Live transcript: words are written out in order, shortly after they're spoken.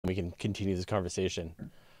we can continue this conversation.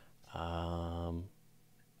 All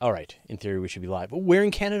right. In theory, we should be live. But where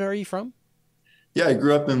in Canada are you from? Yeah, I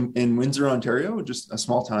grew up in Windsor, Ontario, just a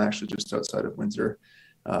small town actually just outside of Windsor.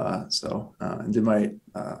 And did my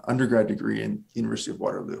undergrad degree in University of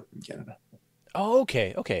Waterloo in Canada. Oh,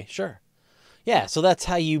 okay. Okay, sure. Yeah, so that's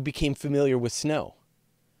how you became familiar with snow.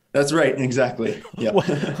 That's right, exactly. Yeah.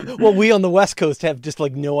 Well, well, we on the West Coast have just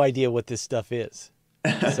like no idea what this stuff is.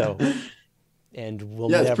 So, and we'll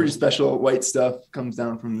Yeah, it's pretty never. special. White stuff comes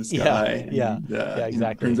down from the Yeah, sky yeah, and yeah, turns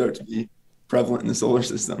exactly. out to be prevalent in the solar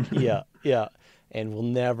system. Yeah, yeah. And we'll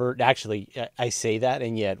never actually, I say that,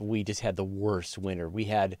 and yet we just had the worst winter.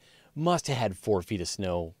 Must have had 4 feet of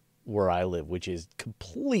snow where I live, which is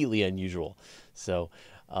completely unusual. So,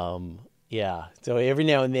 yeah. So every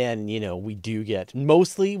now and then, we do get,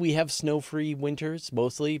 mostly we have snow-free winters,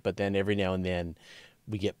 mostly, but then every now and then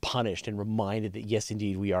we get punished and reminded that yes,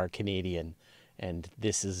 indeed, we are Canadian, and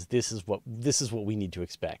this is what we need to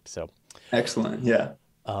expect. So, Excellent. Yeah.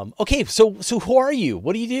 okay. So who are you?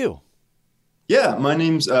 What do you do? Yeah, my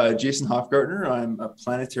name's Jason Hofgartner. I'm a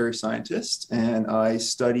planetary scientist, and I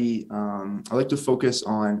like to focus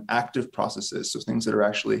on active processes, so things that are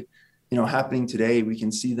actually, happening today. We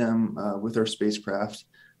can see them with our spacecraft,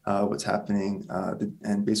 what's happening,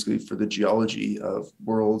 and basically for the geology of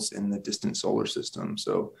worlds in the distant solar system.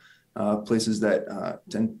 So places that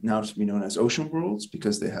tend now to be known as ocean worlds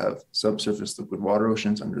because they have subsurface liquid water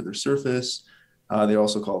oceans under their surface. They're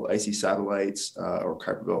also called icy satellites or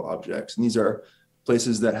Kuiper Belt objects. And these are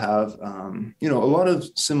places that have, a lot of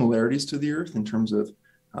similarities to the Earth in terms of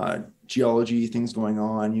geology, things going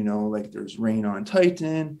on, like there's rain on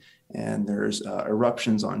Titan and there's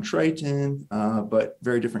eruptions on Triton, but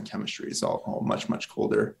very different chemistries, all much, much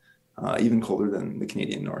colder, even colder than the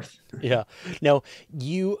Canadian North. Yeah. Now,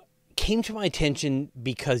 you came to my attention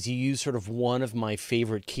because you use sort of one of my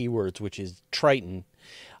favorite keywords, which is Triton.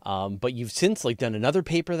 But you've since like done another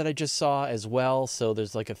paper that I just saw as well. So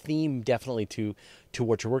there's like a theme definitely to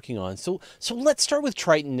what you're working on. So let's start with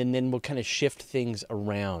Triton and then we'll kind of shift things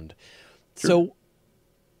around. Sure. So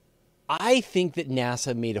I think that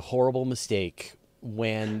NASA made a horrible mistake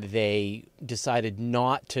when they decided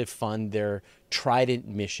not to fund their Trident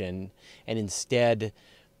mission and instead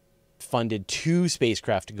funded 2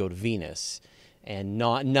 spacecraft to go to Venus and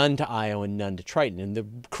none to Io and none to Triton. And the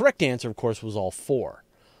correct answer, of course, was all 4.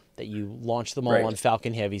 That you launch them all on Right.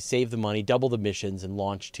 Falcon Heavy, save the money, double the missions, and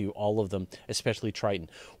launch to all of them, especially Triton.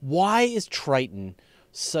 Why is Triton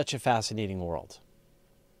such a fascinating world?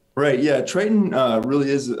 Right. Yeah. Triton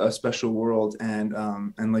really is a special world, and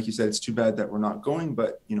like you said, it's too bad that we're not going,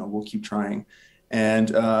 but we'll keep trying.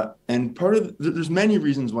 And part of there's many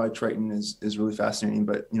reasons why Triton is really fascinating,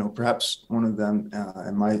 but perhaps one of them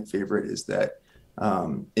and my favorite is that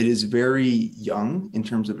it is very young in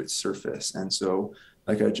terms of its surface, and so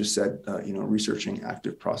like I just said, researching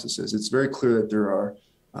active processes, it's very clear that there are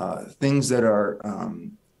things that are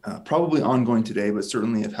probably ongoing today, but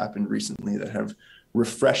certainly have happened recently that have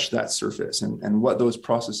refreshed that surface and what those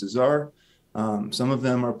processes are. Some of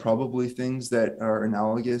them are probably things that are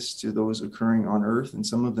analogous to those occurring on Earth, and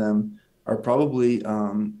some of them are probably,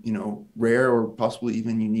 rare or possibly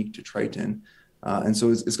even unique to Triton. And so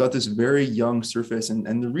it's got this very young surface,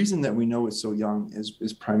 and the reason that we know it's so young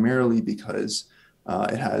is primarily because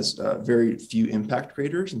it has very few impact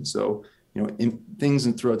craters, and so things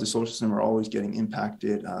throughout the solar system are always getting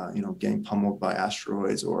impacted, getting pummeled by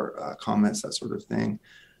asteroids or comets, that sort of thing.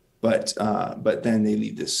 But then they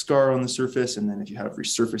leave this scar on the surface, and then if you have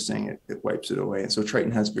resurfacing, it wipes it away. And so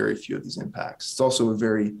Triton has very few of these impacts. It's also a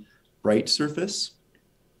very bright surface,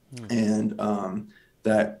 and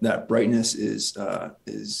that brightness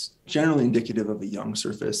is generally indicative of a young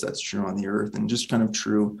surface. That's true on the Earth, and just kind of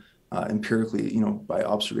true empirically, by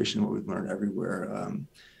observation, what we've learned everywhere.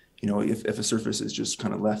 If a surface is just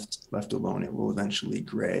kind of left alone, it will eventually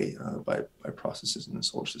gray by processes in the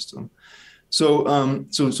solar system. So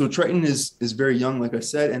Triton is very young, like I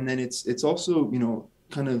said, and then it's also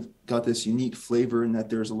kind of got this unique flavor in that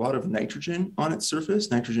there's a lot of nitrogen on its surface,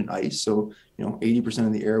 nitrogen ice. So 80%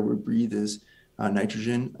 of the air we breathe is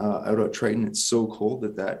nitrogen. Out at Triton, it's so cold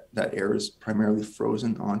that air is primarily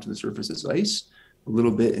frozen onto the surface as ice. A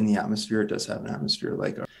little bit in the atmosphere. It does have an atmosphere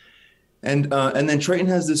like ours. And then Triton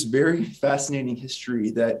has this very fascinating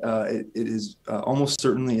history that it is almost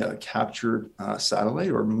certainly a captured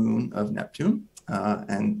satellite or moon of Neptune,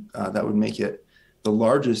 and that would make it the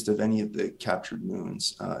largest of any of the captured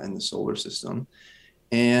moons in the solar system.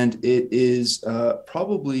 And it is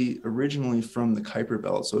probably originally from the Kuiper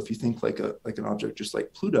Belt. So if you think like an object just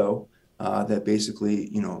like Pluto, that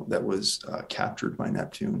basically that was captured by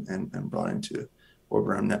Neptune and brought into orbit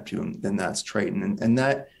around Neptune, then that's Triton. And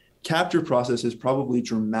that capture process has probably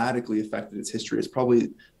dramatically affected its history. It's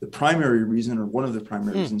probably the primary reason, or one of the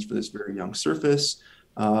primary reasons, for this very young surface.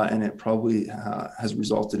 And it probably has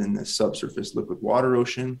resulted in this subsurface liquid water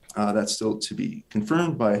ocean. That's still to be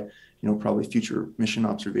confirmed by, probably future mission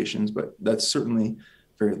observations, but that's certainly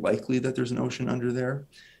very likely that there's an ocean under there.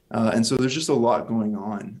 And so there's just a lot going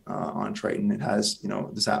on Triton. It has,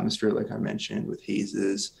 this atmosphere, like I mentioned, with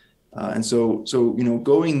hazes. And so,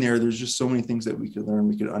 going there, there's just so many things that we could learn.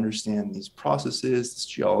 We could understand these processes, this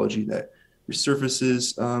geology that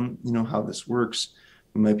resurfaces, how this works.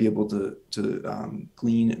 We might be able to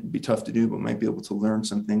glean. It'd be tough to do, but might be able to learn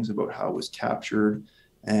some things about how it was captured.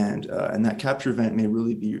 And that capture event may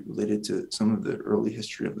really be related to some of the early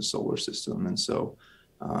history of the solar system. And so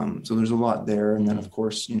there's a lot there. And then, of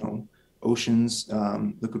course, oceans,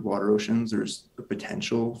 liquid water oceans, there's the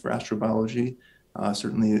potential for astrobiology.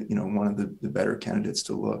 Certainly, one of the better candidates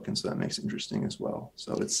to look. And so that makes it interesting as well.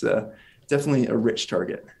 So it's definitely a rich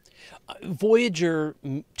target. Voyager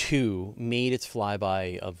 2 made its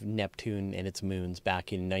flyby of Neptune and its moons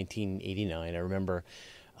back in 1989. I remember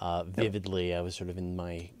vividly. I was sort of in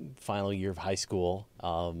my final year of high school,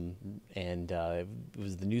 and it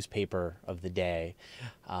was the newspaper of the day.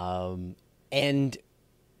 And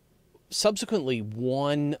subsequently,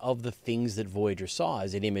 one of the things that Voyager saw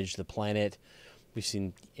as it imaged the planet, we've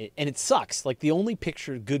seen, and it sucks. Like, the only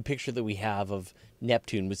good picture that we have of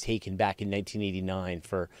Neptune was taken back in 1989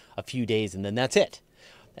 for a few days, and then that's it.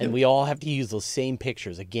 And we all have to use those same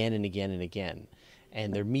pictures again and again and again.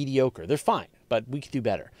 And they're mediocre. They're fine, but we could do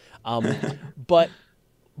better. But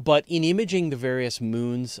in imaging the various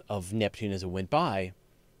moons of Neptune as it went by,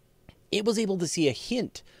 it was able to see a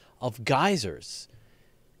hint of geysers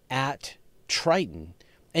at Triton.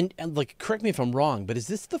 And like, correct me if I'm wrong, but is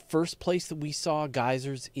this the first place that we saw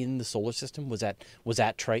geysers in the solar system? Was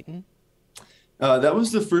at Triton? That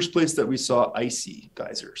was the first place that we saw icy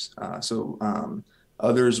geysers.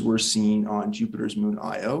 Others were seen on Jupiter's moon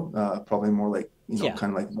Io, probably more like,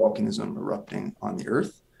 kind of like volcanism erupting on the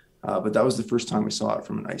Earth. But that was the first time we saw it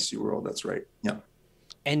from an icy world. That's right. Yeah.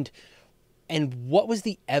 And what was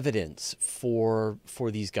the evidence for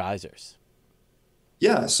these geysers?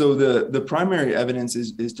 Yeah, so the primary evidence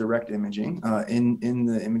is direct imaging in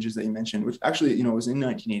the images that you mentioned, which actually, it was in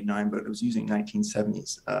 1989, but it was using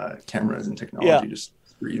 1970s cameras and technology, just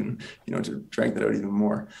for even, to drag that out even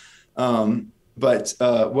more. But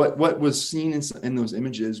what was seen in those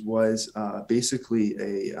images was basically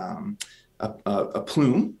a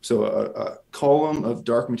plume, so a column of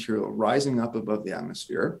dark material rising up above the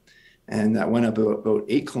atmosphere. And that went up about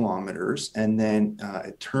 8 kilometers, and then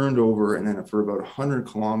it turned over, and then for about 100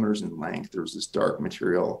 kilometers in length, there was this dark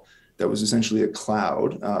material that was essentially a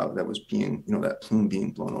cloud that was being, that plume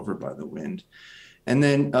being blown over by the wind. And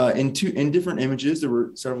then in different images, there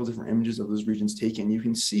were several different images of those regions taken. You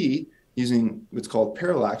can see using what's called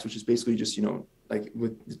parallax, which is basically just, like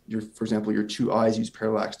with for example, your two eyes use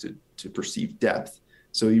parallax to perceive depth.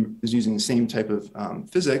 So you was using the same type of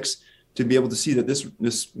physics to be able to see that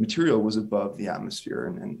this material was above the atmosphere,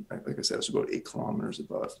 and like I said, it's about 8 kilometers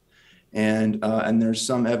above. And there's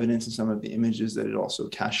some evidence in some of the images that it also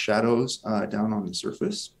cast shadows down on the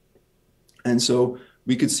surface. And so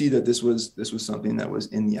we could see that this was something that was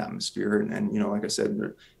in the atmosphere. And like I said,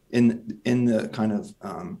 in the kind of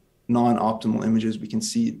non-optimal images, we can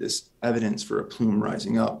see this evidence for a plume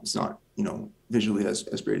rising up. It's not visually as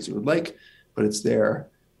great as you would like, but it's there.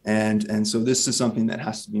 And so this is something that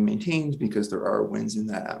has to be maintained because there are winds in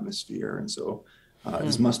that atmosphere. And so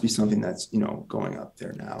this must be something that's, going up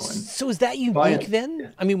there now. And so is that unique then? Yeah.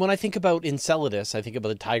 I mean, when I think about Enceladus, I think about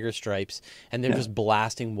the tiger stripes, and they're just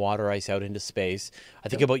blasting water ice out into space. I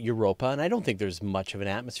think about Europa, and I don't think there's much of an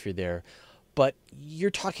atmosphere there. But you're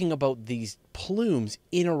talking about these plumes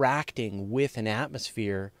interacting with an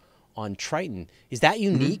atmosphere on Triton. Is that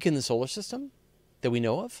unique in the solar system that we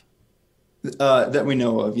know of? That we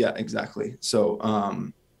know of, yeah, exactly. So,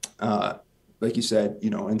 like you said,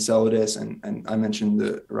 Enceladus, and I mentioned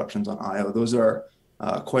the eruptions on Io. Those are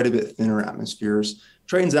quite a bit thinner atmospheres.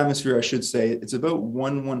 Triton's atmosphere, I should say, it's about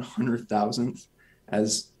 1/100,000th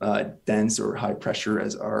as dense or high pressure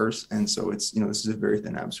as ours, and so it's this is a very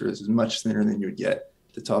thin atmosphere. This is much thinner than you'd get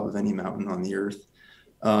at the top of any mountain on the Earth.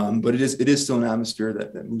 But it is still an atmosphere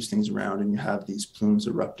that moves things around, and you have these plumes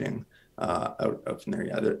erupting out from there.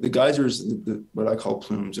 Yeah, the geysers, what I call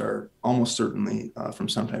plumes, are almost certainly from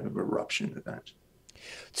some type of eruption event.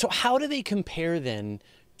 So how do they compare then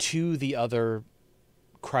to the other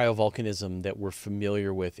cryovolcanism that we're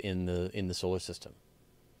familiar with in the solar system?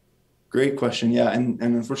 Great question. Yeah, and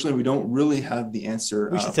unfortunately, we don't really have the answer.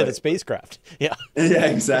 We should send a spacecraft. Yeah. Yeah,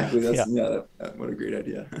 exactly. That's Yeah. what a great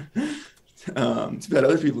idea. Too bad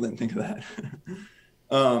other people didn't think of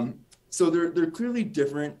that. So they're clearly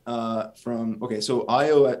different from. Okay, so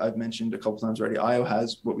Io I've mentioned a couple times already. Io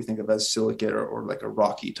has what we think of as silicate or like a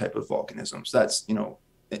rocky type of volcanism. So that's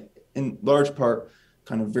in large part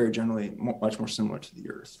kind of very generally much more similar to the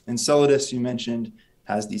Earth. Enceladus, you mentioned,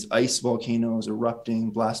 has these ice volcanoes erupting,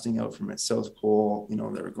 blasting out from its south pole,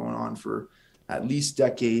 that are going on for at least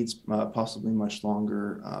decades, possibly much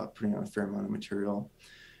longer, putting out a fair amount of material.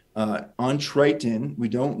 On Triton, we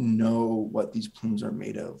don't know what these plumes are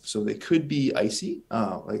made of. So they could be icy,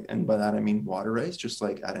 and by that I mean water ice, just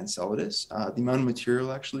like at Enceladus. The amount of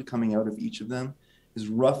material actually coming out of each of them is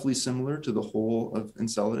roughly similar to the whole of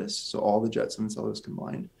Enceladus. So all the jets of Enceladus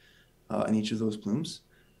combined in each of those plumes.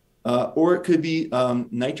 Or it could be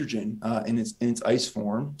nitrogen in its ice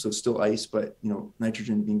form, so still ice, but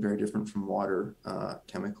nitrogen being very different from water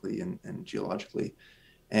chemically and geologically,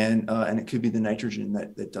 and it could be the nitrogen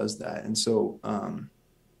that does that. And so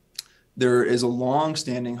there is a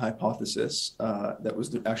long-standing hypothesis that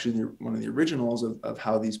was actually one of the originals of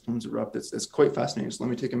how these plumes erupt. It's quite fascinating. So let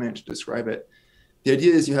me take a minute to describe it. The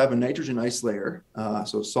idea is you have a nitrogen ice layer,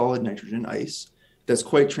 so solid nitrogen ice, that's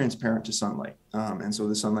quite transparent to sunlight. And so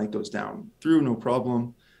the sunlight goes down through, no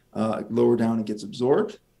problem. Lower down, it gets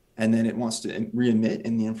absorbed, and then it wants to re-emit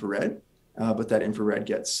in the infrared, but that infrared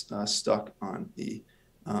gets stuck on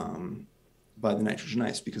by the nitrogen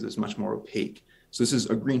ice because it's much more opaque. So this is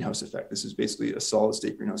a greenhouse effect. This is basically a solid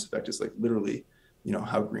state greenhouse effect. It's like literally,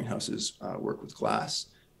 how greenhouses work with glass,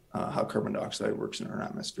 how carbon dioxide works in our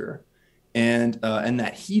atmosphere. And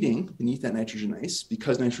that heating beneath that nitrogen ice,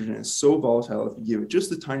 because nitrogen is so volatile, if you give it just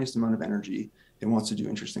the tiniest amount of energy, it wants to do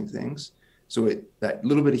interesting things. So that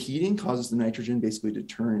little bit of heating causes the nitrogen basically to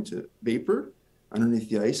turn into vapor underneath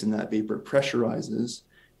the ice, and that vapor pressurizes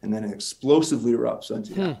and then it explosively erupts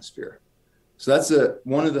into the atmosphere. So that's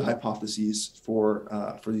one of the hypotheses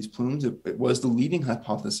for these plumes. It was the leading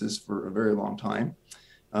hypothesis for a very long time.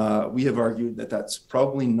 We have argued that that's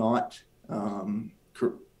probably not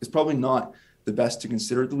it's probably not the best to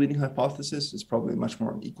consider the leading hypothesis. It's probably much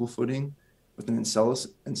more on equal footing with an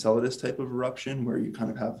Enceladus type of eruption, where you kind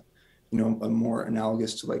of have, a more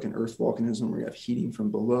analogous to like an Earth volcanism, where you have heating from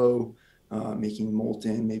below, making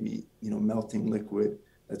molten, maybe, melting liquid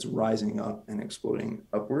that's rising up and exploding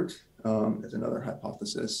upwards, is another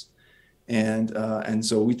hypothesis. And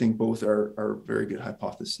so we think both are very good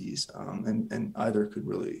hypotheses, and either could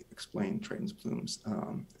really explain Triton's plumes.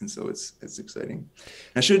 And so it's exciting.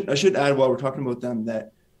 I should add, while we're talking about them,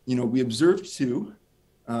 that we observed two.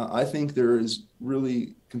 I think there is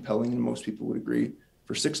really compelling, and most people would agree,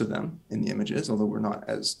 for 6 of them in the images, although we're not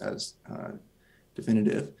as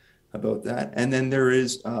definitive about that. And then there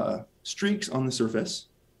is streaks on the surface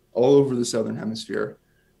all over the southern hemisphere,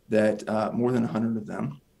 that more than 100 of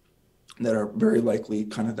them, that are very likely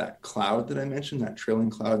kind of that cloud that I mentioned, that trailing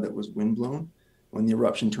cloud that was windblown. When the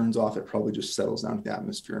eruption turns off, it probably just settles down to the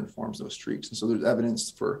atmosphere and forms those streaks. And so there's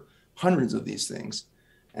evidence for hundreds of these things.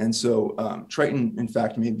 And so Triton, in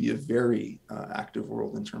fact, may be a very active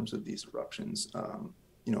world in terms of these eruptions,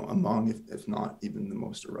 among, if not even the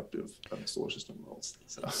most eruptive of the solar system worlds.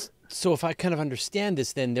 So if I kind of understand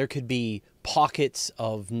this, then there could be pockets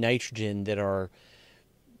of nitrogen that are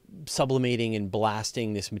sublimating and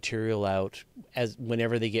blasting this material out as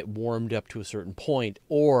whenever they get warmed up to a certain point,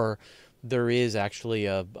 or there is actually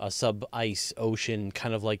a sub-ice ocean,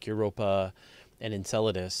 kind of like Europa and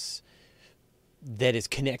Enceladus, that is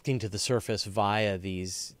connecting to the surface via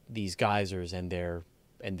these geysers, and they're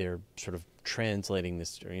sort of translating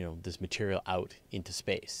this this material out into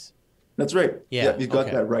space. That's right. Yeah, you've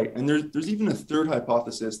got that right. And there's even a third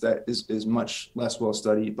hypothesis that is much less well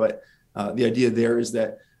studied, but the idea there is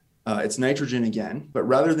that it's nitrogen again, but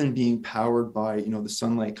rather than being powered by the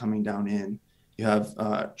sunlight coming down in, you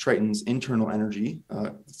have Triton's internal energy,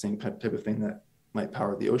 the same type of thing that might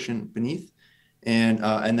power the ocean beneath, and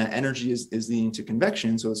that energy is leading to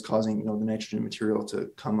convection, so it's causing the nitrogen material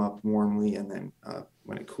to come up warmly, and then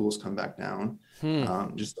when it cools, come back down.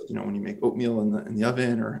 Just when you make oatmeal in the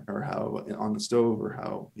oven, or how on the stove, or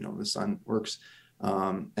how the sun works,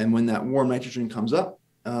 and when that warm nitrogen comes up,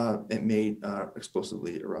 it may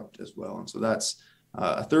explosively erupt as well. And so that's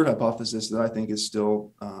a third hypothesis that I think is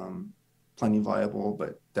still plenty viable,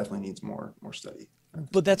 but definitely needs more study.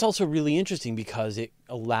 But that's also really interesting because it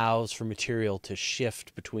allows for material to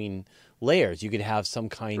shift between layers. You could have some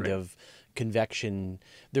kind of convection.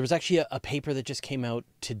 There was actually a paper that just came out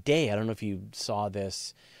today. I don't know if you saw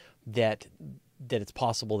this, that it's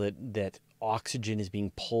possible that oxygen is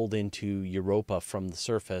being pulled into Europa from the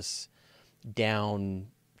surface down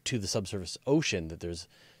to the subsurface ocean, that there's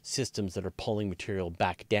systems that are pulling material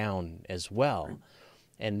back down as well.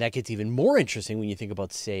 And that gets even more interesting when you think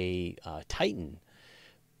about, say, Titan,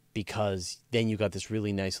 because then you've got this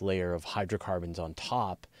really nice layer of hydrocarbons on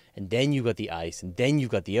top, and then you've got the ice, and then you've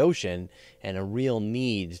got the ocean, and a real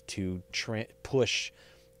need to push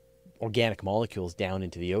organic molecules down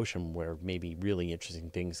into the ocean where maybe really interesting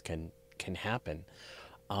things can happen.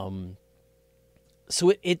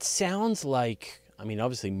 So it sounds like, I mean,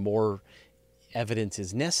 obviously more evidence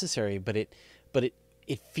is necessary, but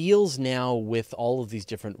it feels now, with all of these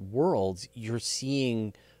different worlds, you're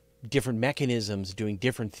seeing different mechanisms doing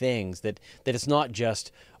different things, that it's not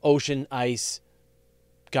just ocean, ice,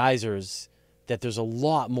 geysers, that there's a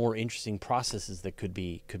lot more interesting processes that could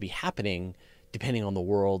be happening depending on the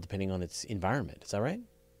world, depending on its environment. Is that right?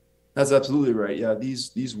 That's absolutely right. Yeah,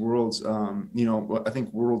 these worlds, I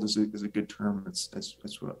think world is a good term. It's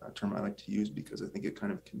what a term I like to use, because I think it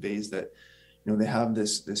kind of conveys that, they have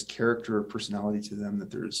this character or personality to them,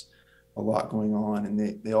 that there's a lot going on,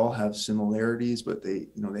 and they all have similarities, but they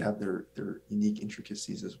have their unique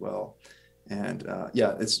intricacies as well. And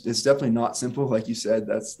it's definitely not simple, like you said.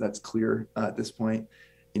 That's clear at this point.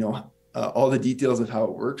 All the details of how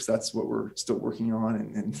it works, that's what we're still working on,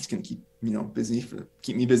 and it's going to keep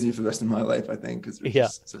keep me busy for the rest of my life, I think, because there's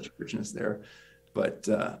just such richness there. But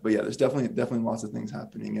yeah, there's definitely lots of things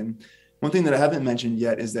happening. And one thing that I haven't mentioned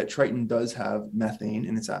yet is that Triton does have methane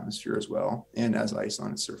in its atmosphere as well, and as ice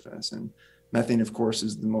on its surface. And methane, of course,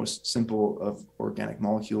 is the most simple of organic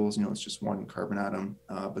molecules. It's just one carbon atom,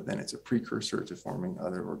 but then it's a precursor to forming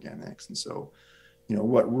other organics. And so,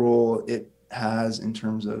 what role it has in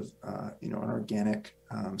terms of an organic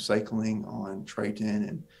cycling on Triton,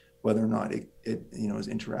 and whether or not it is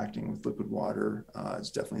interacting with liquid water,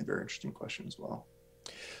 is definitely a very interesting question as well.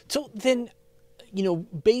 So then,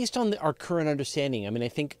 based on our current understanding, I mean, I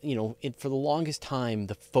think, for the longest time,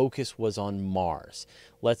 the focus was on Mars.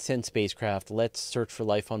 Let's send spacecraft, let's search for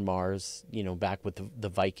life on Mars, back with the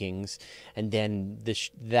Vikings. And then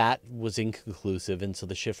that was inconclusive. And so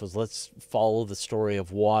the shift was, let's follow the story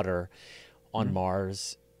of water on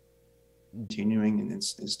Mars. Continuing, and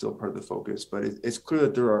it's still part of the focus, but it's clear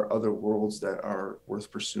that there are other worlds that are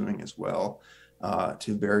worth pursuing as well,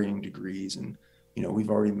 to varying degrees. And we've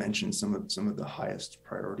already mentioned some of the highest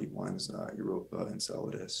priority ones. Europa,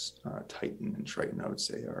 Enceladus, Titan, and Triton, I would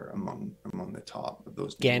say, are among the top of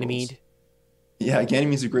those. Ganymede. Yeah,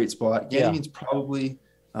 Ganymede's a great spot. Ganymede's probably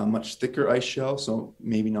a much thicker ice shell, so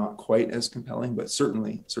maybe not quite as compelling, but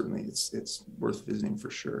certainly it's worth visiting for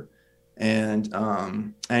sure. And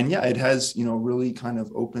yeah, it has really kind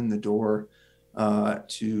of opened the door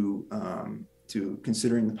to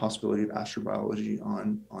considering the possibility of astrobiology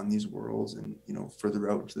on these worlds, and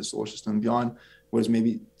further out into the solar system, beyond what is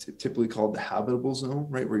maybe typically called the habitable zone,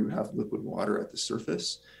 right, where you have liquid water at the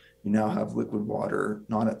surface. You now have liquid water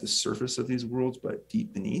not at the surface of these worlds, but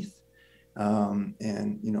deep beneath. And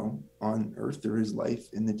on Earth there is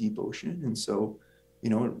life in the deep ocean, and so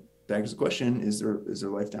it begs the question: is there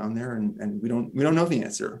life down there? And we don't know the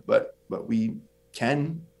answer, but we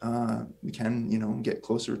can get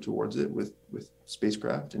closer towards it with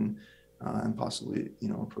spacecraft, and possibly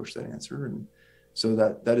approach that answer. And so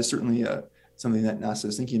that is certainly something that NASA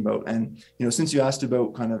is thinking about. And since you asked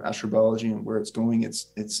about kind of astrobiology and where it's going, it's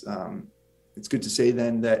good to say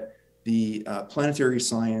then that the planetary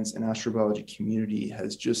science and astrobiology community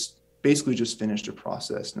has basically just finished a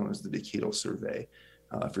process known as the Decadal Survey,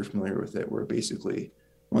 if you're familiar with it, where basically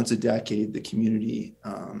once a decade, the community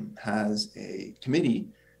has a committee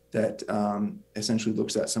that essentially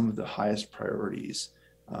looks at some of the highest priorities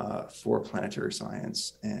for planetary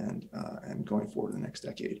science and going forward in the next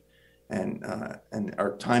decade. And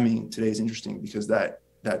our timing today is interesting, because the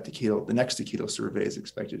next Decadal Survey is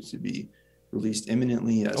expected to be released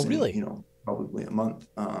imminently, as probably a month.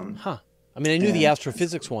 I mean, I knew the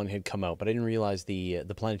astrophysics one had come out, but I didn't realize the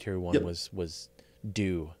planetary one was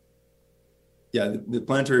due. Yeah, the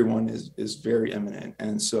planetary one is very imminent,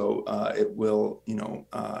 and so it will,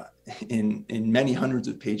 in many hundreds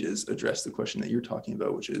of pages, address the question that you're talking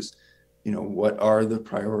about, which is, what are the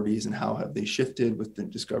priorities and how have they shifted with the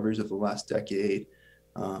discoveries of the last decade?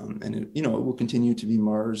 And it will continue to be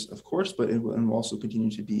Mars, of course, but it will also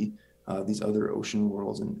continue to be these other ocean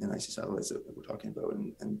worlds and icy satellites that we're talking about,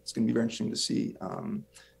 and it's going to be very interesting to see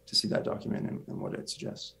that document and what it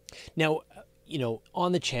suggests. Now,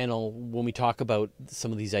 on the channel, when we talk about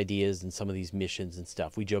some of these ideas and some of these missions and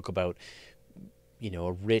stuff, we joke about,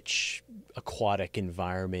 a rich aquatic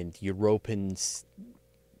environment, Europan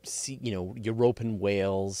sea, European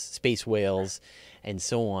whales, space whales, and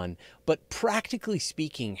so on. But practically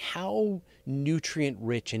speaking, how nutrient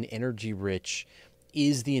rich and energy rich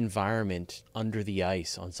is the environment under the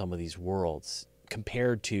ice on some of these worlds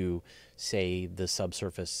compared to, say, the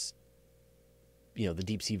subsurface, the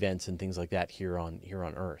deep sea vents and things like that here on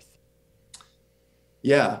Earth?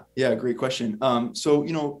 Yeah, great question.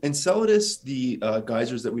 So, Enceladus, the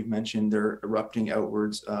geysers that we've mentioned, they're erupting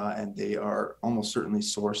outwards, and they are almost certainly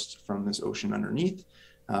sourced from this ocean underneath.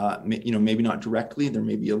 Maybe not directly. There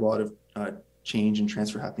may be a lot of change and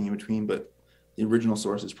transfer happening in between, but the original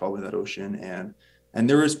source is probably that ocean, and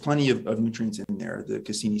there is plenty of nutrients in there. The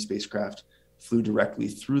Cassini spacecraft flew directly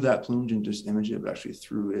through that plume and just imaged it, but actually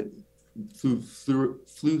flew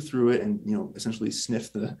through it, and essentially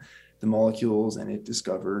sniffed the molecules, and it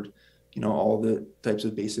discovered all the types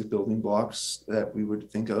of basic building blocks that we would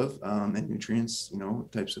think of, and nutrients,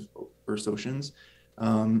 types of Earth's oceans,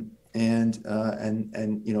 and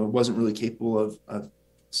it wasn't really capable of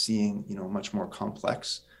seeing much more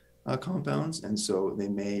complex compounds, and so they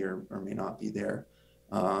may or may not be there,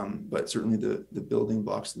 but certainly the building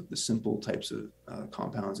blocks, the simple types of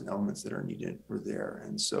compounds and elements that are needed were there.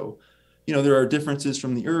 And so there are differences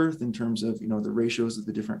from the Earth in terms of, the ratios of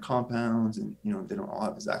the different compounds, and, they don't all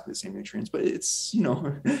have exactly the same nutrients, but it's,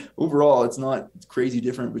 overall, it's not crazy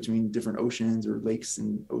different between different oceans or lakes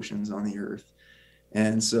and oceans on the Earth.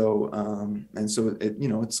 And so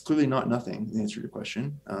it's clearly not nothing, to answer your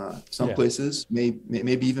question. Some places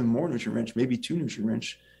maybe even more nutrient rich, maybe too nutrient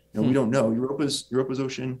rich. We don't know. Europa's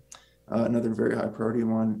ocean, another very high priority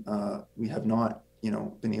one. We have not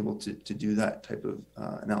been able to do that type of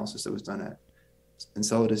analysis that was done at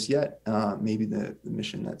Enceladus yet. Maybe the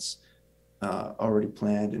mission that's already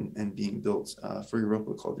planned and being built for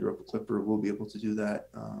Europa, called the Europa Clipper, will be able to do that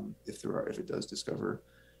if it does discover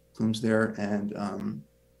plumes there, and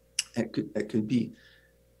it could be.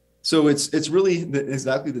 So it's really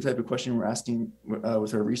exactly the type of question we're asking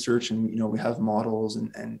with our research, and we have models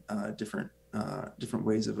and different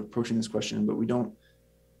ways of approaching this question, but we don't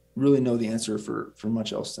really know the answer for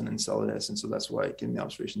much else than Enceladus. And so that's why getting the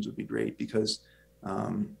observations would be great, because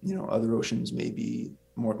other oceans may be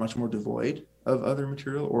much more devoid of other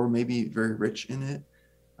material, or maybe very rich in it,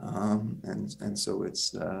 and so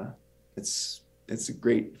it's a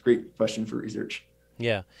great question for research.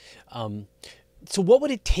 Yeah. So what would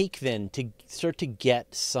it take then to start to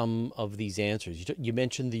get some of these answers? You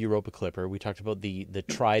mentioned the Europa Clipper. We talked about the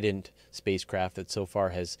Triton spacecraft that so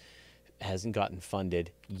far hasn't gotten funded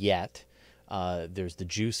yet. There's the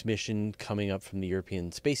JUICE mission coming up from the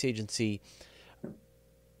European Space Agency.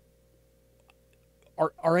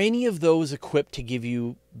 Are any of those equipped to give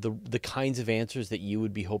you the kinds of answers that you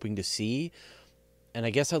would be hoping to see? And I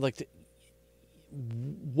guess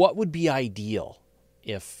what would be ideal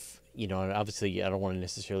if, obviously I don't want to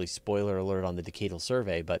necessarily spoiler alert on the decadal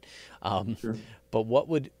survey, but Sure. but what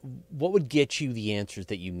would get you the answers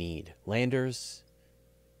that you need? Landers,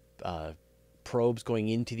 probes going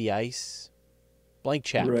into the ice, blank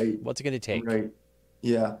check. Right. What's it going to take? Right.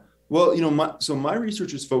 Yeah. Well, my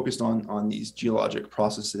research is focused on these geologic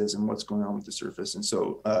processes and what's going on with the surface. And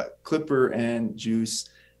so Clipper and JUICE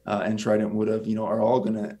and Triton are all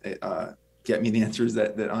going to get me the answers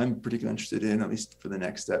that I'm particularly interested in, at least for the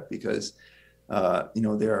next step, because they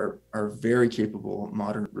are very capable,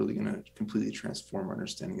 modern, really going to completely transform our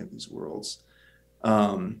understanding of these worlds.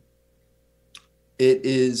 It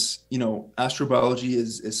is, astrobiology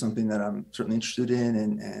is something that I'm certainly interested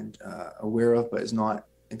in and aware of, but is not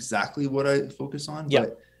exactly what I focus on. Yeah.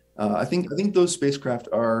 But I think those spacecraft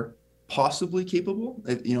are possibly capable.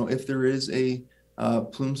 If there is a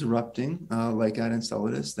plumes erupting like at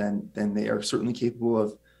Enceladus, then they are certainly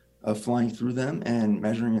capable of flying through them and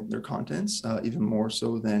measuring their contents, even more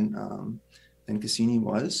so than Cassini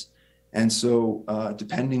was. And so,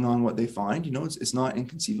 depending on what they find, it's not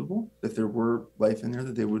inconceivable that there were life in there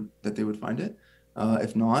that they would find it.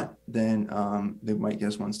 If not, then they might get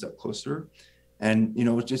us one step closer. And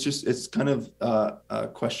it's kind of a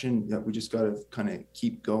question that we just got to kind of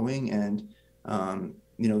keep going. And they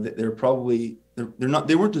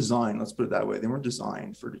weren't designed. Let's put it that way. They weren't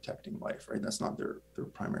designed for detecting life, right? That's not their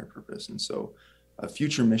primary purpose. And so, a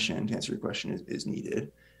future mission, to answer your question, is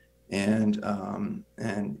needed. And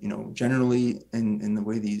generally in the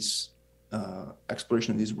way these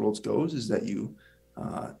exploration of these worlds goes is that you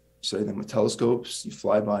study them with telescopes, you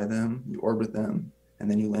fly by them, you orbit them, and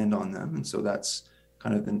then you land on them. And so that's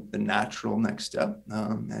kind of the natural next step.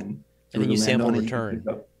 And then you sample return.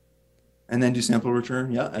 And then do sample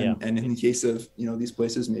return, yeah. And in the case of these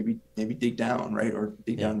places, maybe dig down, right, or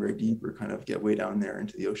dig down very deep, or kind of get way down there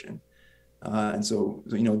into the ocean. And so,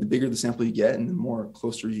 the bigger the sample you get and the more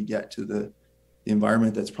closer you get to the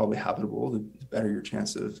environment that's probably habitable, the better your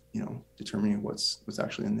chance of, determining what's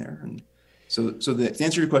actually in there. And so to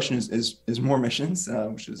answer your question is more missions,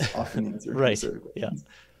 which is often the answer to Right. certain Yeah. questions.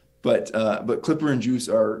 But Clipper and Juice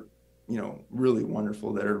are, really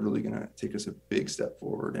wonderful, that are really going to take us a big step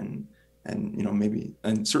forward, and maybe,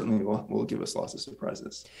 and certainly will give us lots of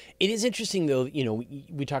surprises. It is interesting though,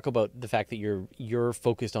 we talk about the fact that you're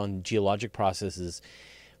focused on geologic processes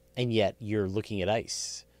and yet you're looking at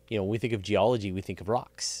ice. When we think of geology, we think of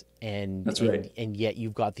rocks. And That's and right. and yet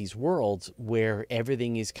you've got these worlds where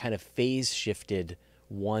everything is kind of phase shifted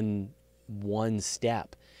one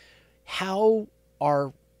step. How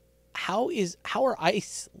are how are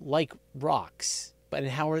ice like rocks? But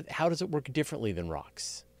how does it work differently than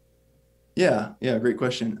rocks? Yeah, great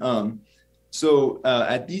question. So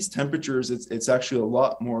at these temperatures, it's actually a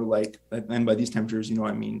lot more like, and by these temperatures,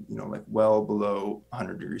 I mean, like well below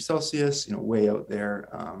 100 degrees Celsius, way out there.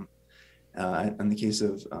 In the case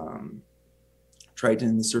of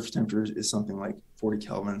Triton, the surface temperature is something like 40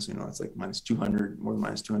 Kelvin. So, it's like minus 200, more than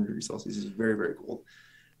minus 200 degrees Celsius. Is very, very cold.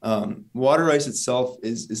 Water ice itself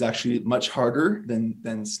is actually much harder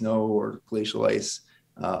than snow or glacial ice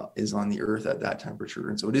is on the Earth at that temperature.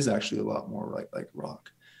 And so it is actually a lot more like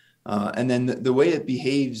rock. And then the way it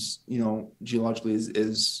behaves, geologically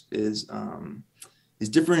is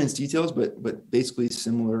different in its details, but basically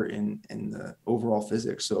similar in the overall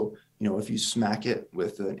physics. So, if you smack it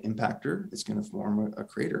with an impactor, it's going to form a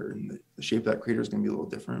crater, and the shape of that crater is going to be a little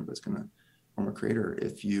different, but it's going to form a crater.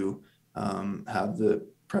 If you have the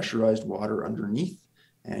pressurized water underneath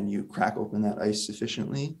and you crack open that ice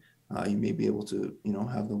sufficiently, you may be able to,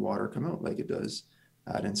 have the water come out like it does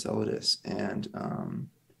at Enceladus. And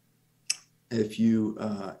if you,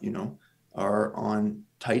 are on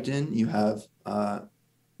Titan, you have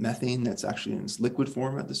methane that's actually in its liquid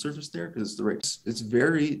form at the surface there, because it's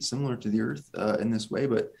very similar to the Earth in this way,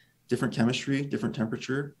 but different chemistry, different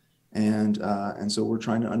temperature, and so we're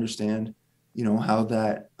trying to understand, how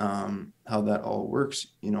that all works.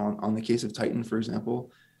 On the case of Titan, for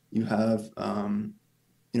example, you have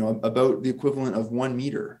about the equivalent of 1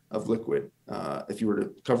 meter of liquid. If you were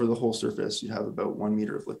to cover the whole surface, you'd have about 1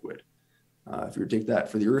 meter of liquid. If you were to take that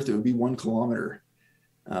for the Earth, it would be 1 kilometer.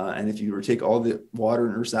 And if you were to take all the water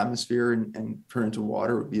in Earth's atmosphere and turn it into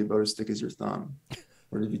water, it would be about as thick as your thumb.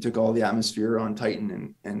 Or if you took all the atmosphere on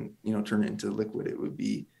Titan and turn it into liquid, it would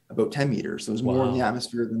be about 10 meters. So there's more in the Wow.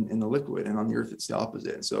 atmosphere than in the liquid. And on the Earth, it's the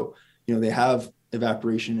opposite. And so, they have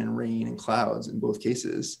evaporation and rain and clouds in both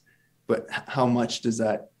cases. But how much does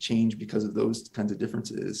that change because of those kinds of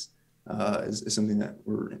differences is something that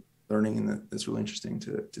we're learning, and that's really interesting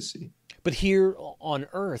to see. But here on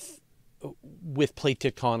Earth, with plate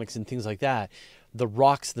tectonics and things like that, the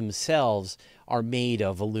rocks themselves are made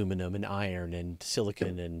of aluminum and iron and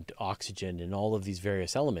silicon and oxygen and all of these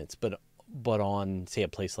various elements. But on, say, a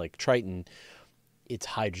place like Triton, it's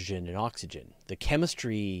hydrogen and oxygen. The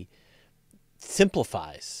chemistry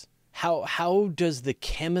simplifies. How does the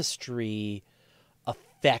chemistry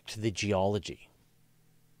affect the geology?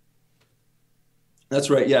 That's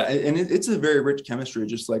right. Yeah. And it's a very rich chemistry,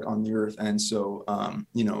 just like on the Earth. And so,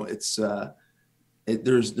 it's,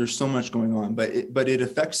 there's so much going on, but it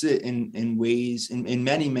affects it in ways, in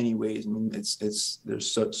many, many ways. I mean,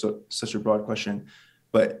 there's such a broad question,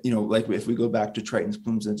 but, like if we go back to Triton's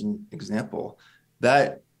plumes as an example,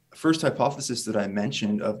 that first hypothesis that I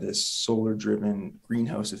mentioned of this solar driven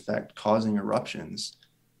greenhouse effect causing eruptions,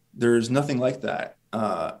 there's nothing like that.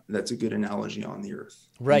 That's a good analogy on the Earth.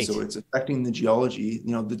 And so Right. it's affecting the geology,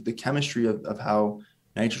 the chemistry of how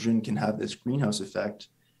nitrogen can have this greenhouse effect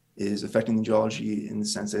is affecting the geology in the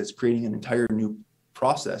sense that it's creating an entire new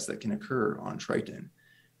process that can occur on Triton.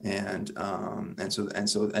 And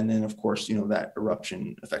then of course, that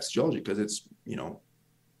eruption affects geology because it's,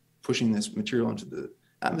 pushing this material into the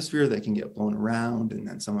atmosphere that can get blown around, and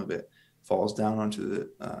then some of it falls down onto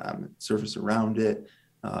the surface around it.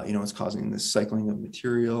 It's causing this cycling of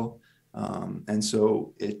material. And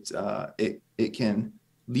so it can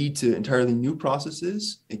lead to entirely new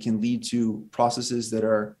processes. It can lead to processes that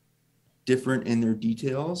are different in their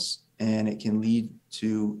details, and it can lead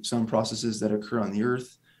to some processes that occur on the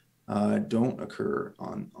Earth don't occur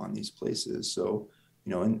on these places. So,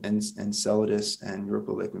 and Enceladus and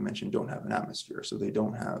Europa, like we mentioned, don't have an atmosphere. So they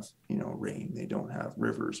don't have, rain. They don't have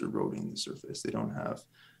rivers eroding the surface. They don't have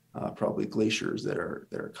probably glaciers that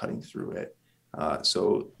are cutting through it.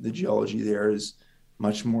 So the geology there is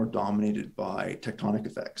much more dominated by tectonic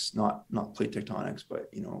effects, not plate tectonics,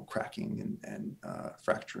 but cracking and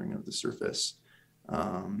fracturing of the surface.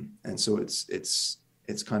 And so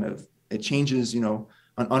it's kind of it changes, on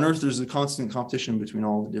Earth, there's a constant competition between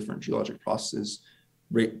all the different geologic processes,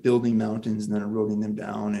 building mountains and then eroding them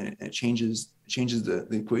down. And it changes the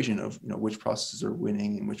equation of, which processes are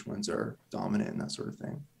winning and which ones are dominant and that sort of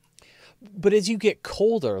thing. But as you get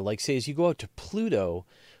colder, like say as you go out to Pluto,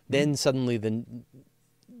 then suddenly then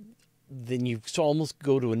you almost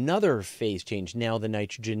go to another phase change. Now the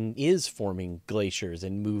nitrogen is forming glaciers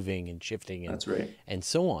and moving and shifting and That's right. and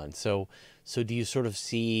so on. So do you sort of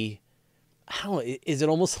see how is it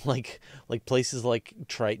almost like places like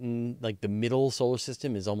Triton, like the middle solar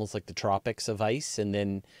system is almost like the tropics of ice, and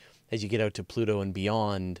then as you get out to Pluto and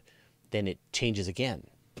beyond, then it changes again.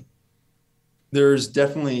 There's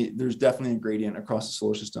definitely a gradient across the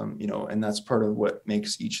solar system, and that's part of what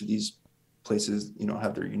makes each of these places,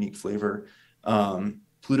 have their unique flavor.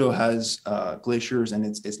 Pluto has glaciers and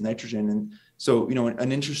it's nitrogen, and so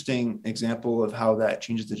an interesting example of how that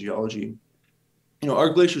changes the geology. Our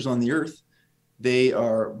glaciers on the Earth, they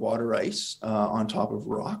are water ice on top of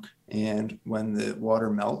rock, and when the water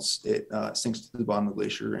melts, it sinks to the bottom of the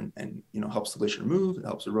glacier and helps the glacier move. It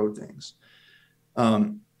helps erode things.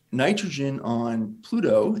 Nitrogen on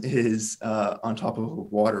Pluto is on top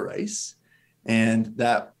of water ice, and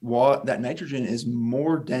that nitrogen is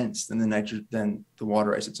more dense than the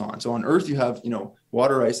water ice it's on. So on Earth you have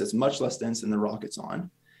water ice that's much less dense than the rock it's on,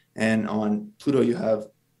 and on Pluto you have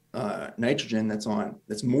nitrogen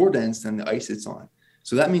that's more dense than the ice it's on.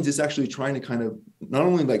 So that means it's actually trying to kind of not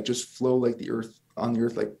only like just flow like the Earth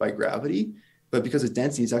like by gravity, but because of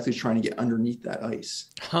density, it's actually trying to get underneath that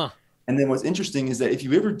ice. Huh. And then what's interesting is that if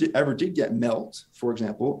you ever did get melt, for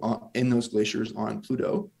example, in those glaciers on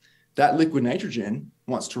Pluto, that liquid nitrogen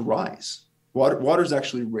wants to rise. Water is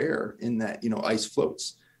actually rare in that ice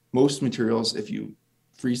floats. Most materials, if you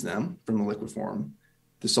freeze them from the liquid form,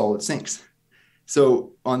 the solid sinks.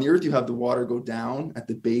 So on the Earth, you have the water go down at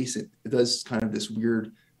the base. It does kind of this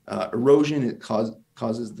weird erosion. It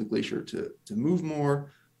causes the glacier to move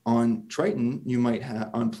more. On Triton,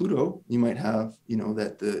 on Pluto, you might have,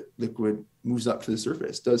 that the liquid moves up to the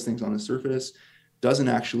surface, does things on the surface, doesn't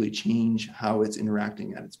actually change how it's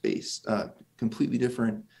interacting at its base. Completely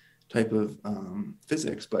different type of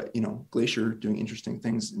physics, but, glacier doing interesting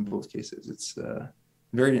things in both cases. It's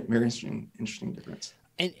very, very interesting difference.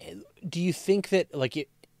 And do you think that, like,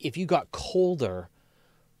 if you got colder,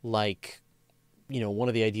 like, one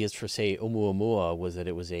of the ideas for, say, Oumuamua was that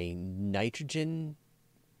it was a nitrogen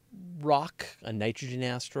rock, a nitrogen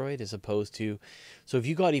asteroid, as opposed to, so if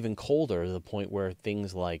you got even colder to the point where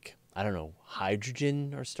things like, I don't know,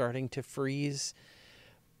 hydrogen are starting to freeze,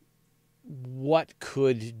 what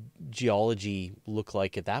could geology look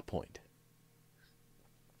like at that point?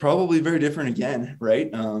 Probably very different again, right?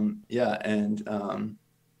 Yeah, and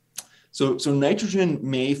so nitrogen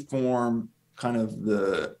may form kind of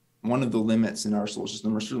one of the limits in our solar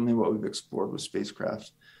system, or certainly what we've explored with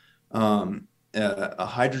spacecraft. A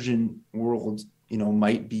hydrogen world,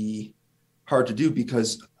 might be hard to do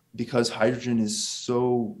because hydrogen is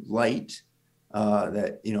so light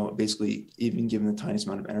that basically even given the tiniest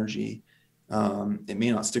amount of energy, it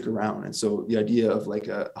may not stick around. And so the idea of like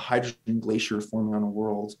a hydrogen glacier forming on a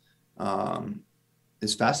world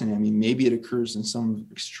is fascinating. I mean, maybe it occurs in some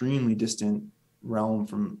extremely distant realm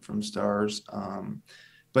from stars,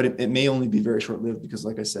 but it may only be very short-lived because,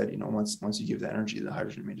 like I said, once you give the energy, the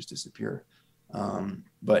hydrogen may just disappear.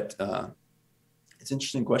 But it's an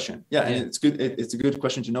interesting question. Yeah, and it's good. It's a good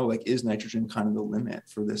question to know. Like, is nitrogen kind of the limit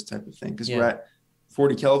for this type of thing? Because we're at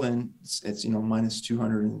 40 Kelvin. It's minus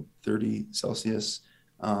 230 Celsius.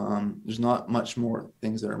 There's not much more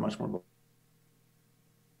things that are much more.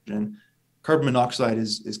 Carbon monoxide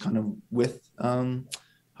is kind of with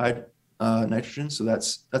high nitrogen. So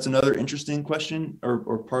that's another interesting question,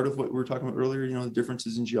 or part of what we were talking about earlier. The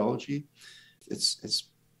differences in geology. It's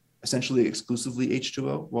essentially exclusively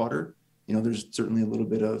H2O, water. There's certainly a little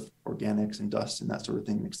bit of organics and dust and that sort of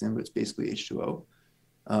thing mixed in, but it's basically H2O.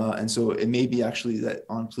 And so it may be actually that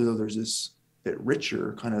on Pluto, there's this bit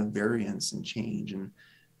richer kind of variance and change. And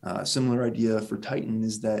similar idea for Titan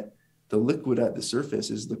is that the liquid at the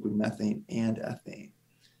surface is liquid methane and ethane.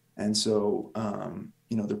 And so,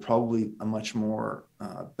 they're probably a much more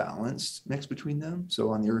balanced mix between them.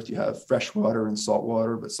 So on the Earth, you have fresh water and salt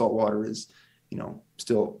water, but salt water is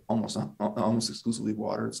still almost exclusively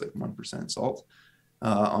water. It's like 1% salt.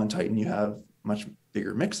 On Titan, you have much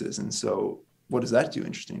bigger mixes. And so what does that do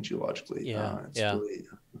interesting geologically? It's really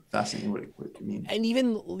fascinating what it could mean. And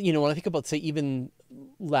even, when I think about, say, even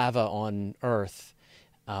lava on Earth,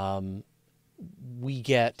 we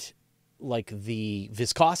get, like, the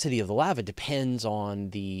viscosity of the lava depends on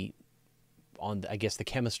the I guess the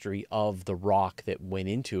chemistry of the rock that went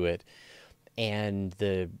into it, and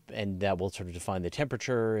that will sort of define the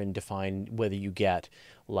temperature and define whether you get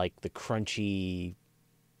like the crunchy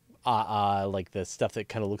like the stuff that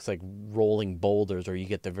kind of looks like rolling boulders, or you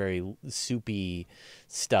get the very soupy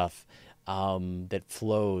stuff that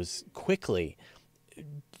flows quickly.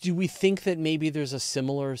 Do we think that maybe there's a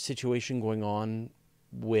similar situation going on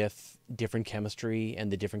with different chemistry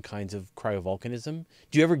and the different kinds of cryovolcanism?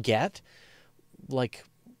 Do you ever get like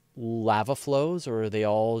lava flows, or are they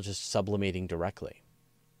all just sublimating directly?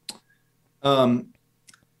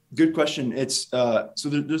 Good question. It's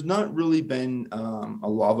there's not really been a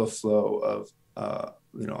lava flow of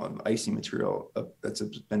of icy material that's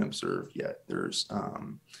been observed yet. There's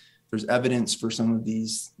evidence for some of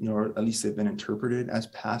these, or at least they've been interpreted as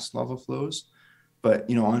past lava flows. But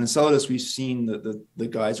on Enceladus, we've seen the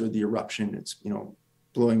geyser, the eruption. It's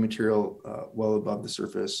blowing material well above the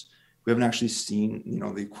surface. We haven't actually seen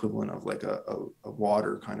the equivalent of like a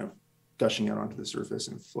water kind of gushing out onto the surface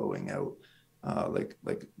and flowing out like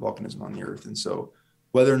volcanism on the Earth. And so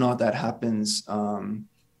whether or not that happens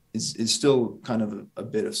is still kind of a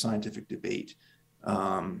bit of scientific debate.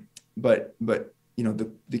 But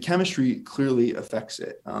the chemistry clearly affects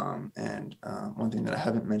it. And one thing that I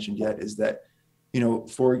haven't mentioned yet is that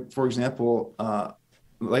for example,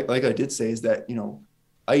 like I did say, is that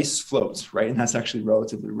ice floats, right? And that's actually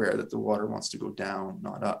relatively rare, that the water wants to go down,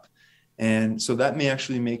 not up. And so that may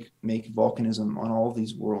actually make volcanism on all of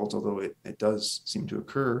these worlds, although it does seem to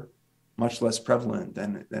occur, much less prevalent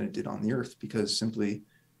than it did on the Earth, because simply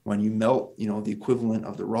when you melt, the equivalent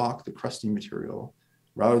of the rock, the crusty material,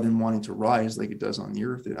 rather than wanting to rise like it does on the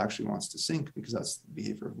Earth, it actually wants to sink, because that's the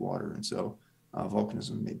behavior of water. And so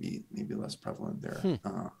volcanism may be less prevalent there.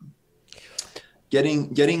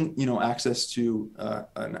 Getting access to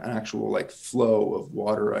an actual like flow of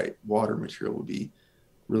water material would be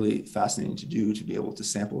really fascinating to do, to be able to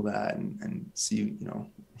sample that and see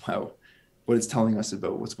what it's telling us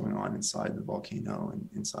about what's going on inside the volcano and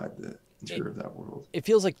inside the interior of that world. It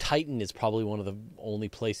feels like Titan is probably one of the only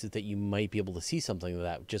places that you might be able to see something like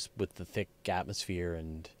that, just with the thick atmosphere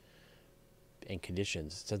and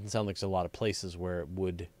conditions. It doesn't sound like there's a lot of places where it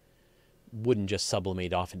wouldn't just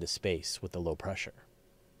sublimate off into space with the low pressure.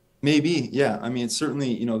 Maybe, yeah. I mean, it's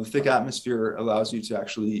certainly, the thick atmosphere allows you to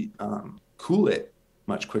actually cool it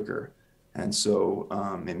much quicker. And so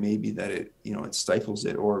it may be that it stifles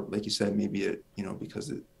it, or like you said, maybe it,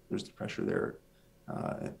 because there's the pressure there,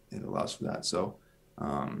 it allows for that. So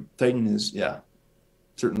Titan is,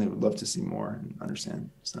 certainly would love to see more and understand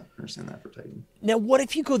that for Titan. Now, what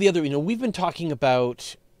if you go the other, we've been talking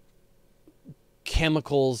about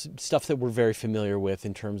chemicals, stuff that we're very familiar with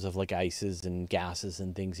in terms of like ices and gases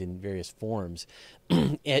and things in various forms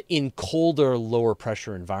in colder, lower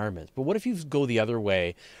pressure environments. But what if you go the other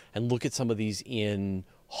way and look at some of these in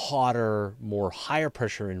hotter, more higher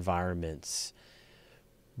pressure environments,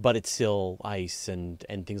 but it's still ice and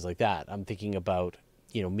things like that? I'm thinking about,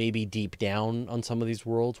 maybe deep down on some of these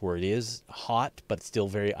worlds where it is hot, but still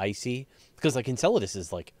very icy, because like Enceladus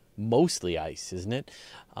is like mostly ice, isn't it?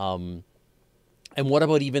 And what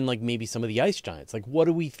about even like maybe some of the ice giants? Like, what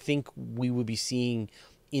do we think we would be seeing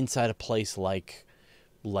inside a place like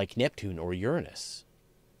Neptune or Uranus?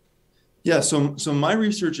 Yeah, so my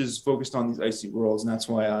research is focused on these icy worlds, and that's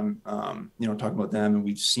why I'm talking about them. And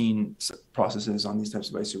we've seen processes on these types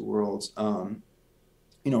of icy worlds.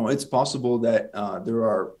 It's possible that there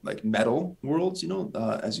are like metal worlds.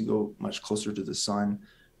 As you go much closer to the sun,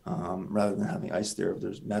 rather than having ice there,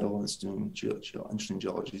 there's metal, and it's doing interesting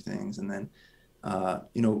geology things. And then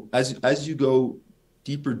as you go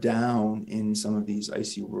deeper down in some of these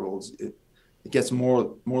icy worlds, it gets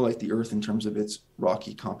more like the Earth in terms of its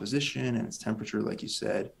rocky composition and its temperature, like you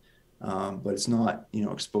said, but it's not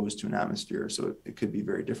exposed to an atmosphere, so it could be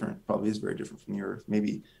very different. Probably is very different from the Earth.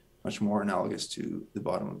 Maybe much more analogous to the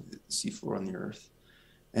bottom of the seafloor on the Earth.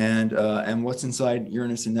 And what's inside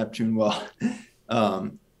Uranus and Neptune? Well,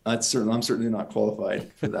 I'm certainly not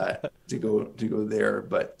qualified for that to go there,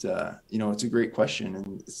 but it's a great question,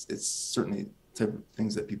 and it's certainly the type of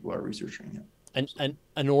things that people are researching. An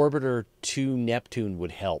orbiter to Neptune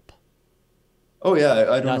would help. Oh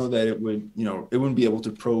yeah, I don't know that it would, it wouldn't be able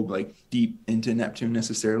to probe like deep into Neptune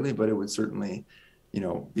necessarily, but it would certainly,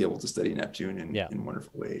 be able to study Neptune in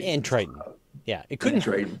wonderful ways. And Triton. Yeah, it couldn't.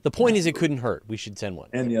 Triton. The point is, it couldn't hurt. We should send one.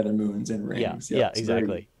 And the other moons and rings. Yeah,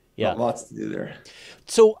 exactly. Lots to do there.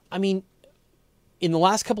 So, I mean, in the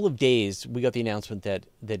last couple of days, we got the announcement that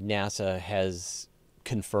NASA has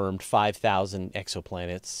confirmed 5,000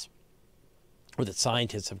 exoplanets or that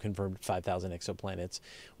scientists have confirmed 5,000 exoplanets,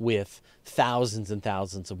 with thousands and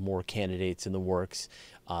thousands of more candidates in the works.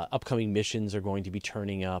 Upcoming missions are going to be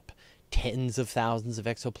turning up tens of thousands of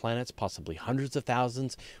exoplanets, possibly hundreds of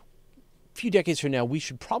thousands. A few decades from now, we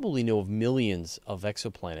should probably know of millions of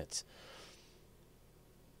exoplanets.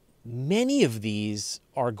 Many of these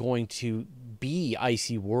are going to be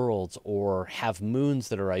icy worlds or have moons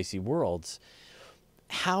that are icy worlds.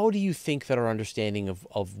 How do you think that our understanding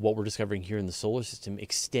of what we're discovering here in the solar system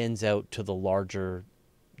extends out to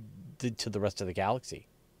to the rest of the galaxy?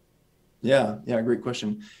 Yeah, great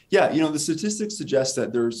question. Yeah, the statistics suggest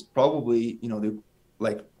that there's probably,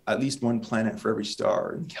 like at least one planet for every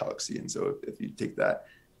star in the galaxy. And so if you take that,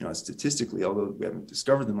 statistically, although we haven't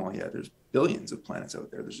discovered them all yet, there's billions of planets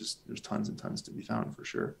out there. There's tons and tons to be found for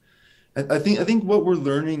sure. I think what we're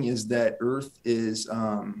learning is that Earth is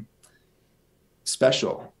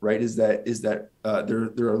special, right? Is that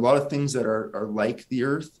there are a lot of things that are like the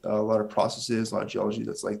Earth, a lot of processes, a lot of geology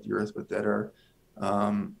that's like the Earth, but that are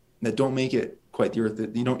that don't make it quite the Earth.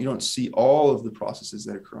 That you don't see all of the processes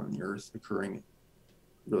that occur on the Earth occurring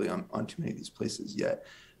really on too many of these places yet.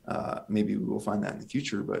 Maybe we will find that in the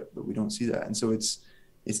future, but we don't see that. And so it's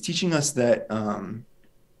teaching us that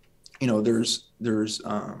there's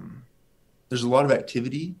a lot of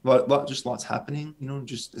activity, just lots happening.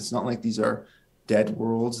 Just it's not like these are dead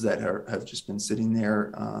worlds that have just been sitting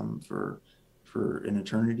there for an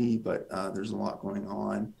eternity, but there's a lot going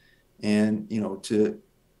on, and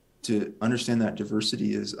to understand that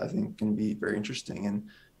diversity is, I think, going to be very interesting. And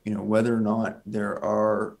whether or not there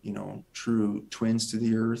are true twins to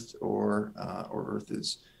the Earth, or Earth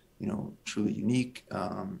is truly unique,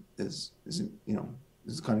 is the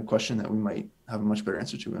kind of question that we might have a much better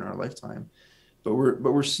answer to in our lifetime. But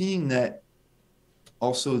we're seeing that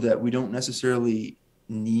also, that we don't necessarily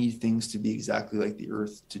need things to be exactly like the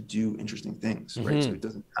Earth to do interesting things, right? Mm-hmm. So it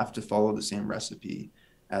doesn't have to follow the same recipe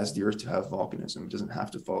as the Earth to have volcanism. It doesn't have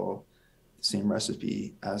to follow the same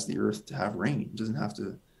recipe as the Earth to have rain. It doesn't have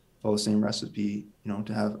to follow the same recipe,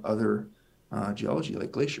 to have other geology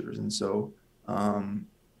like glaciers. And so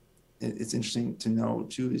it's interesting to know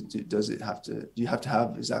too, do you have to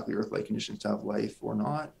have exactly Earth-like conditions to have life or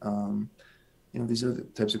not? These are the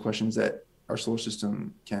types of questions that our solar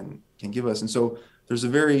system can give us. And so there's a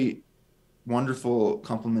very wonderful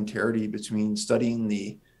complementarity between studying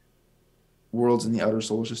the worlds in the outer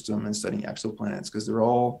solar system and studying exoplanets, because they're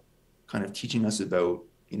all kind of teaching us about,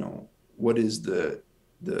 what is the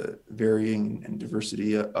varying and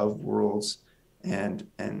diversity of worlds, and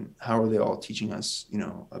how are they all teaching us,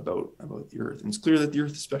 about the Earth. And it's clear that the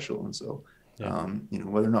Earth is special. And so, yeah.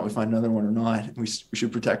 Whether or not we find another one or not, we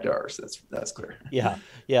should protect ours. That's clear. Yeah.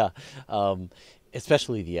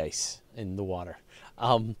 Especially the ice and the water.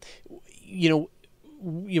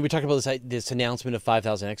 We talked about this announcement of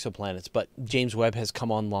 5,000 exoplanets, but James Webb has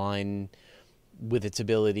come online with its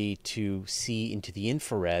ability to see into the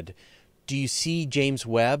infrared. Do you see James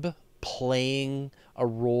Webb playing a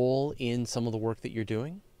role in some of the work that you're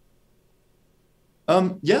doing?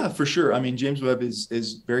 Yeah, for sure. I mean, James Webb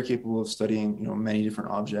is very capable of studying, many different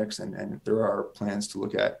objects, and there are plans to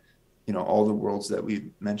look at, all the worlds that we've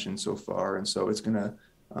mentioned so far. And so it's going to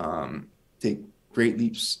take great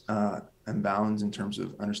leaps and bounds in terms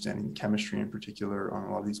of understanding the chemistry in particular on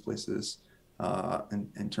a lot of these places,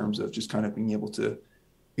 in terms of just kind of being able to,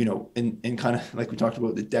 in kind of like we talked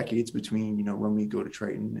about, the decades between, when we go to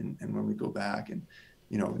Triton and when we go back, and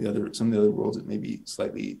some of the other worlds that maybe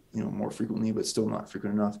slightly, more frequently, but still not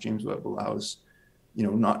frequent enough. James Webb allows,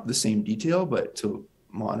 not the same detail, but to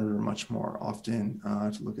monitor much more often,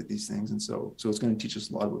 to look at these things. And so it's going to teach us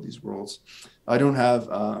a lot about these worlds. I don't have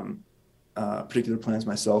particular plans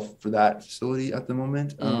myself for that facility at the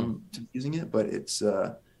moment, to using it, but it's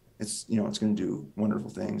going to do wonderful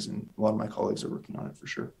things, and a lot of my colleagues are working on it for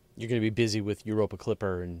sure. You're going to be busy with Europa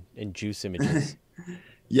Clipper and JUICE images.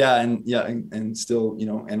 And still,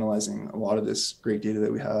 analyzing a lot of this great data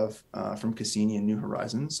that we have from Cassini and New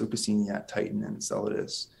Horizons. So Cassini at Titan and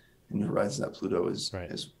Enceladus, and New Horizons at Pluto is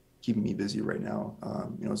keeping me busy right now.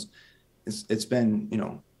 It's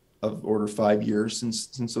been, of order 5 years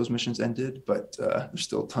since those missions ended, but there's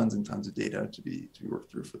still tons and tons of data to be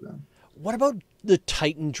worked through for them. What about the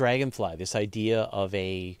Titan Dragonfly? This idea of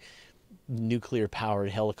a nuclear-powered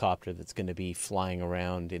helicopter that's going to be flying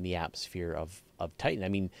around in the atmosphere of Titan. I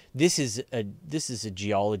mean, this is a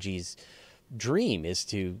geology's dream, is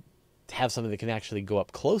to have something that can actually go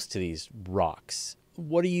up close to these rocks.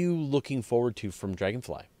 What are you looking forward to from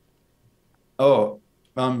Dragonfly? Oh,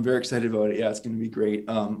 I'm very excited about it. Yeah, it's going to be great.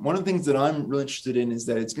 One of the things that I'm really interested in is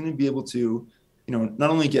that it's going to be able to, not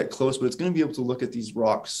only get close, but it's going to be able to look at these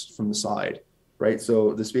rocks from the side. right?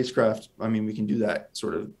 So the spacecraft, I mean, we can do that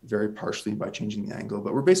sort of very partially by changing the angle,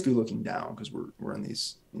 but we're basically looking down because we're in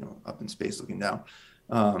these, up in space looking down.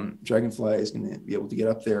 Dragonfly is going to be able to get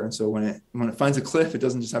up there, and so when it finds a cliff, it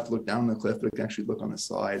doesn't just have to look down the cliff, but it can actually look on the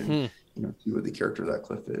side and see what the character of that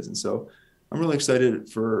cliff is. And so I'm really excited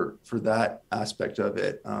for that aspect of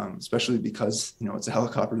it, especially because it's a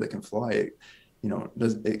helicopter that can fly.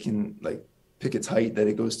 It can like pick its height that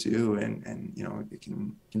it goes to, and it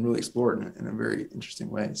can really explore it in a very interesting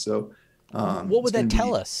way. So what would it's that going to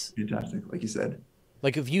tell be us? fantastic, like you said.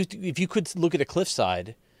 Like if you could look at a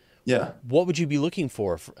cliffside, Yeah. what would you be looking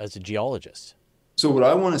for as a geologist? So what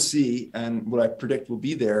I want to see and what I predict will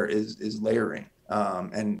be there is layering,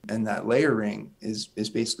 and that layering is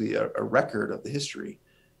basically a record of the history,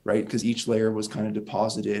 right? Because each layer was kind of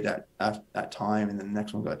deposited at time, and then the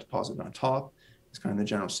next one got deposited on top. It's kind of the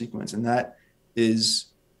general sequence, and that is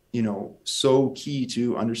so key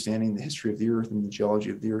to understanding the history of the Earth and the geology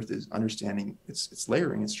of the Earth is understanding its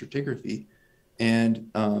layering, its stratigraphy,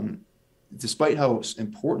 and despite how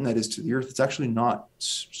important that is to the Earth, it's actually not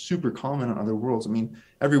super common on other worlds. I mean,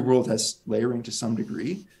 every world has layering to some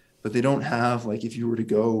degree, but they don't have, like, if you were to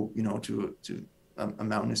go, to a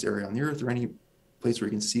mountainous area on the Earth or any place where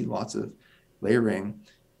you can see lots of layering,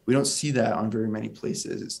 we don't see that on very many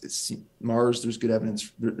places. It's Mars. There's good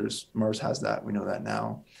evidence. Mars has that. We know that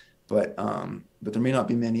now, but there may not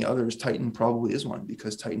be many others. Titan probably is one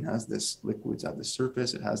because Titan has this liquids at the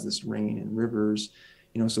surface. It has this rain and rivers.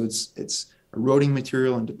 So it's eroding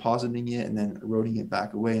material and depositing it and then eroding it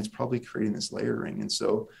back away. It's probably creating this layering. And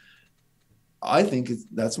so I think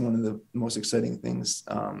that's one of the most exciting things.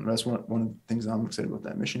 That's one of the things I'm excited about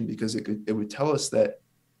that mission, because it would tell us that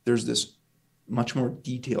there's this much more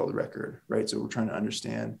detailed record, right? So we're trying to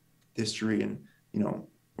understand history, and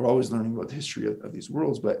we're always learning about the history of these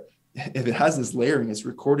worlds, but if it has this layering, it's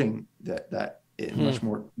recording that in much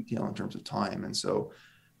more detail in terms of time. And so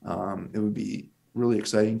it would be really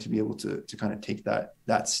exciting to be able to kind of take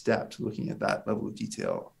that step to looking at that level of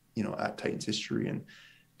detail, at Titan's history, and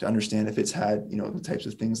to understand if it's had, the types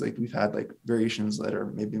of things like we've had, like variations that are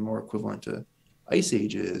maybe more equivalent to ice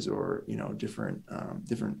ages or, different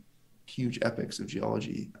huge epics of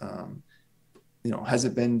geology. Has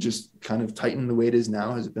it been just kind of Titan the way it is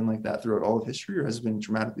now? Has it been like that throughout all of history, or has it been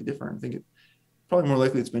dramatically different? I think it probably more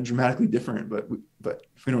likely it's been dramatically different, but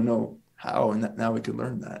if we don't know how, and now we could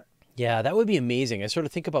learn that. Yeah, that would be amazing. I sort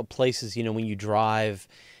of think about places, when you drive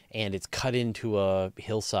and it's cut into a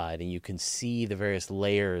hillside and you can see the various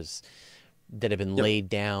layers that have been Yep. laid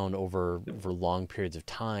down over long periods of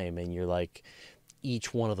time. And you're like,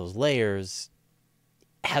 each one of those layers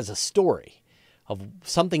has a story of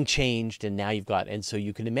something changed and now you've got, and so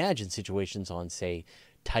you can imagine situations on, say,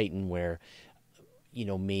 Titan where,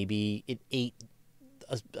 maybe it ate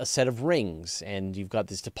a set of rings and you've got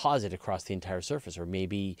this deposit across the entire surface, or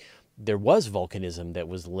maybe there was volcanism that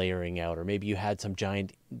was layering out, or maybe you had some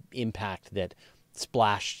giant impact that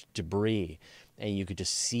splashed debris and you could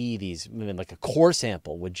just see these. I mean, like a core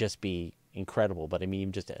sample would just be incredible, but I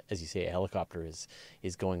mean, just as you say, a helicopter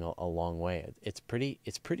is going a long way. It's pretty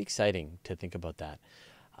exciting to think about that.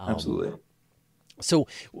 Absolutely. So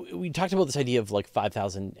we talked about this idea of like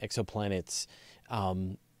 5,000 exoplanets.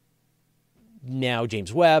 Now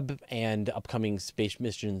James Webb and upcoming space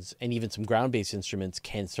missions and even some ground-based instruments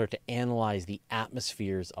can start to analyze the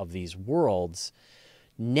atmospheres of these worlds.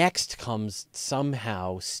 Next comes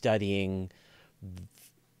somehow studying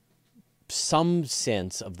some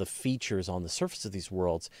sense of the features on the surface of these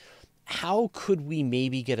worlds. How could we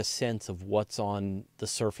maybe get a sense of what's on the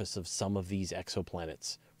surface of some of these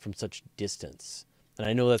exoplanets from such distance? And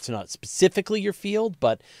I know that's not specifically your field,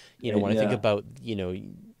 but when I think about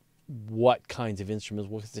what kinds of instruments,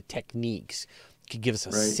 what kinds of techniques could give us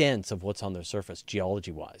a sense of what's on their surface,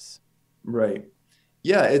 geology-wise. Right.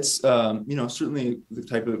 Yeah, it's certainly the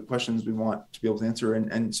type of questions we want to be able to answer,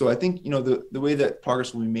 and so I think the way that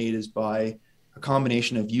progress will be made is by a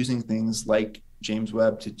combination of using things like James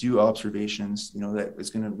Webb to do observations, that is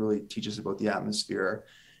going to really teach us about the atmosphere,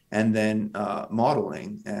 and then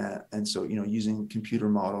modeling, and so using computer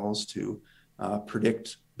models to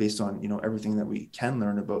predict based on everything that we can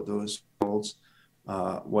learn about those worlds,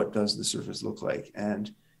 what does the surface look like,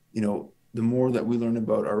 and the more that we learn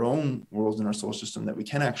about our own worlds in our solar system that we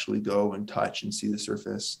can actually go and touch and see the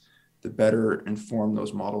surface, the better informed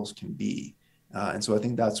those models can be. And so I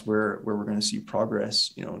think that's where we're going to see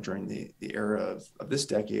progress, during the era of this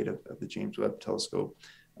decade of the James Webb Telescope,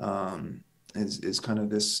 is kind of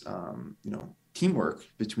this, teamwork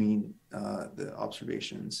between the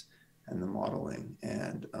observations and the modeling.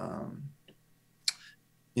 And,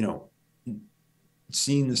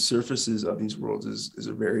 seeing the surfaces of these worlds is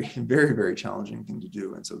a very, very, very challenging thing to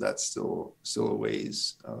do. And so that's still a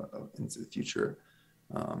ways into the future.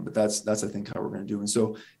 But that's I think how we're going to do. And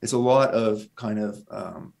so it's a lot of kind of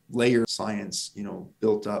layer science,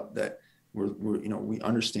 built up that we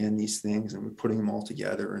understand these things and we're putting them all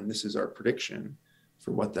together. And this is our prediction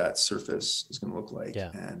for what that surface is going to look like.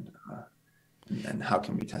 Yeah. And how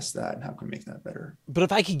can we test that and how can we make that better? But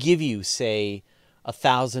if I could give you, say,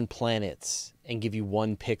 1,000 planets and give you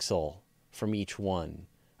 1 pixel from each one,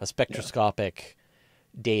 a spectroscopic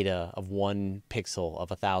data of 1 pixel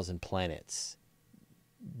of 1,000 planets,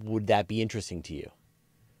 would that be interesting to you?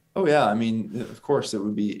 Oh yeah, I mean, of course, it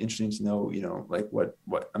would be interesting to know, like what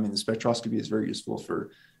I mean, the spectroscopy is very useful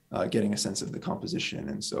for getting a sense of the composition,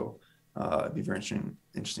 and so it'd be very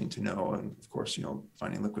interesting to know. And of course,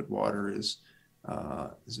 finding liquid water is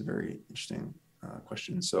a very interesting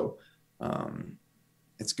question. So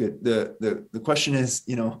it's good. The question is,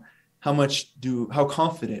 how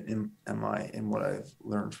confident am I in what I've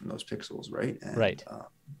learned from those pixels, right? And, right.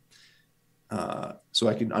 So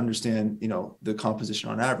I can understand, the composition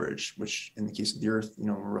on average, which in the case of the Earth,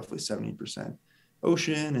 we're roughly 70%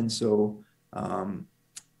 ocean. And so,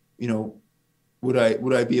 would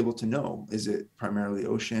I be able to know, is it primarily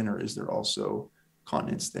ocean or is there also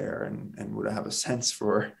continents there? And would I have a sense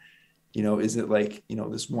for, is it like,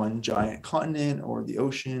 this one giant continent or the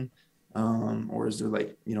ocean? Or is there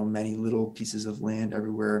like, many little pieces of land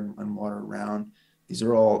everywhere and water around? These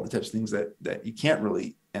are all the types of things that you can't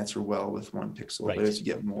really answer well with 1 pixel, right. But as you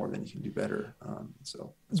get more, then you can do better.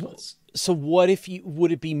 So that's what's. So would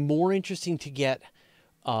it be more interesting to get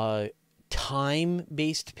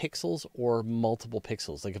time-based pixels or multiple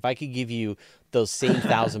pixels? Like if I could give you those same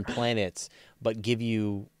 1,000 planets, but give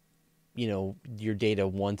you, your data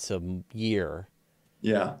once a year.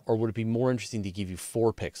 Yeah. Or would it be more interesting to give you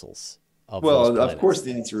 4 pixels? Well, of course,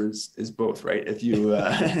 the answer is both, right? If you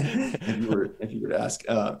if you were to ask,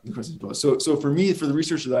 of course, it's both. So for me, for the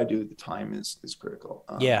research that I do, the time is critical.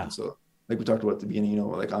 Yeah. And so like we talked about at the beginning,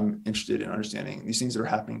 like I'm interested in understanding these things that are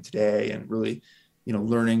happening today and really,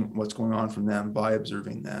 learning what's going on from them by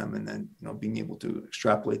observing them, and then being able to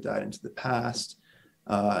extrapolate that into the past.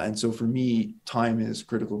 And so for me, time is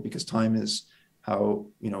critical because time is how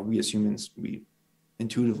we as humans we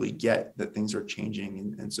intuitively get that things are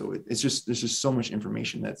changing, and so there's just so much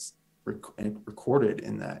information that's recorded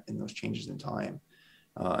in those changes in time,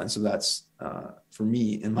 and so that's for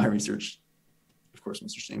me in my research, of course,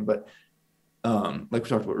 interesting. But like we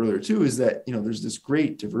talked about earlier too, is that there's this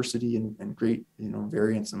great diversity and great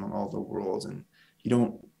variance among all the worlds, and you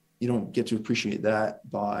don't get to appreciate that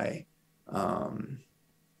by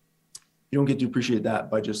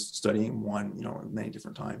just studying one, many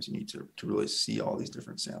different times. You need to really see all these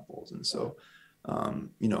different samples. And so,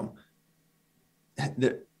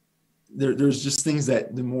 there's just things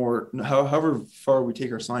that however far we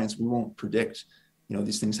take our science, we won't predict,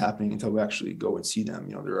 these things happening until we actually go and see them.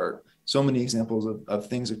 There are so many examples of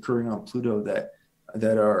things occurring on Pluto that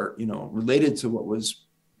are, related to what was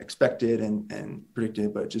expected and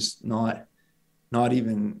predicted, but just not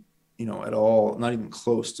even, at all, not even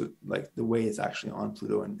close to like the way it's actually on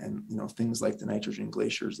Pluto, and things like the nitrogen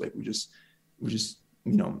glaciers, like we just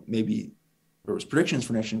maybe there was predictions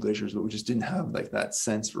for nitrogen glaciers, but we just didn't have like that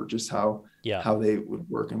sense for just how they would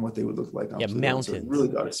work and what they would look like on Pluto. Mountains. So really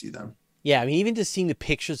got to see them. Yeah, I mean, even just seeing the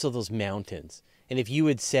pictures of those mountains, and if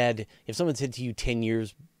someone said to you 10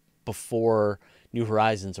 years before New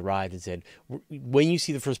Horizons arrived and said, when you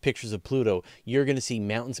see the first pictures of Pluto, you're going to see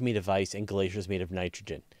mountains made of ice and glaciers made of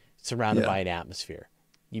nitrogen, surrounded by an atmosphere,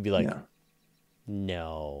 you'd be like, no,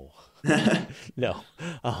 no.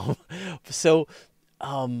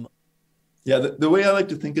 The way I like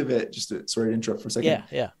to think of it, just to interrupt for a second,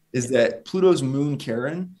 is that Pluto's moon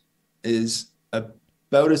Charon is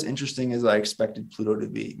about as interesting as I expected Pluto to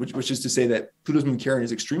be, which is to say that Pluto's moon Charon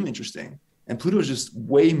is extremely interesting, and Pluto is just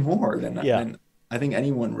way more than I think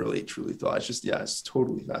anyone really truly thought. It's just it's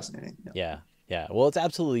totally fascinating. Yeah. Well, it's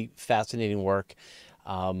absolutely fascinating work.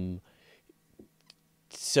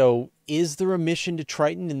 So is there a mission to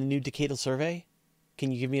Triton in the new decadal survey?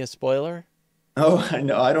 Can you give me a spoiler? Oh,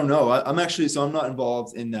 no, I don't know. I'm not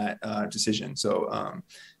involved in that decision. So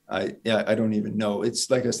I don't even know. It's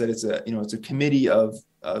like I said, it's a committee of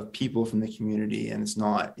people from the community, and it's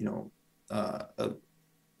not, an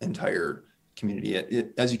entire community.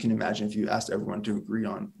 As you can imagine, if you asked everyone to agree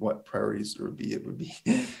on what priorities there would be, it would be,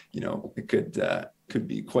 it could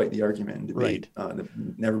be quite the argument and debate that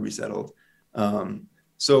would never be settled.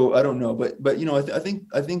 So I don't know, but I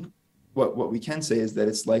think what we can say is that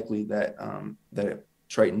it's likely that that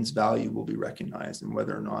Triton's value will be recognized, and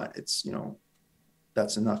whether or not it's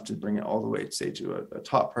that's enough to bring it all the way, say, to a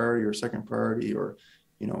top priority or second priority, or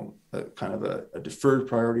a kind of a deferred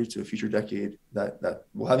priority to a future decade, that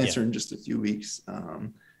we'll have the answer in just a few weeks.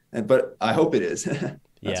 But I hope it is. That's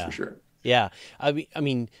Yeah. for sure. Yeah. I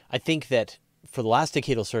mean, I think that for the last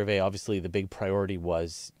decadal survey, obviously the big priority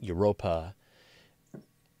was Europa,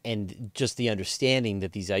 and just the understanding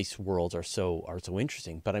that these ice worlds are so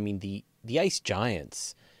interesting. But I mean, the ice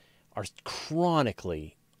giants are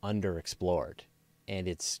chronically underexplored, and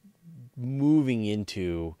it's moving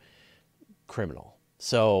into criminal.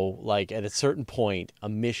 So, like, at a certain point, a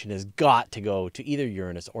mission has got to go to either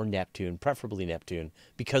Uranus or Neptune, preferably Neptune,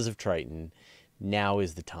 because of Triton. Now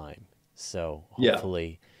is the time. So, Yeah.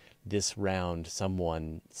 hopefully, this round,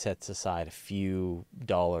 someone sets aside a few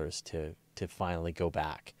dollars to finally go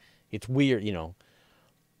back. It's weird,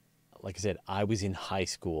 like I said, I was in high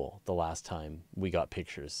school the last time we got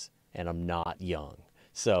pictures, and I'm not young.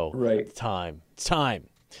 So, Right. it's time. It's time.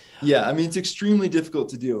 Yeah, I mean, it's extremely difficult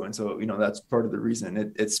to do, and so that's part of the reason.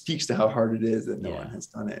 It speaks to how hard it is that no one Yeah. has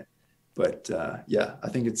done it. But yeah, I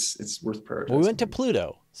think it's worth Well, we went to prioritizing.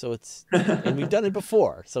 Pluto, so and we've done it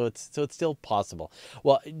before, so it's still possible.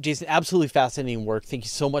 Well, Jason, absolutely fascinating work. Thank you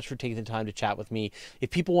so much for taking the time to chat with me. If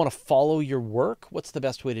people want to follow your work, what's the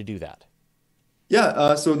best way to do that?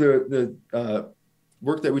 Yeah, so the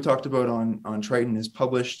work that we talked about on Triton is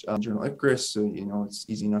published in Journal Icarus, so it's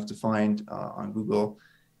easy enough to find on Google.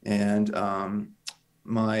 And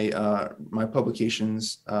my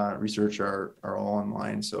publications research are all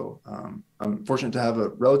online. So I'm fortunate to have a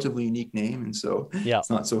relatively unique name, and so Yeah. it's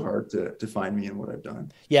not so hard to find me and what I've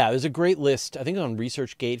done. Yeah, there's a great list. I think on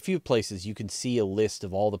ResearchGate, a few places you can see a list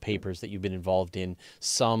of all the papers that you've been involved in.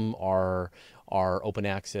 Some are open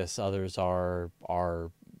access, others are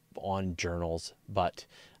on journals, but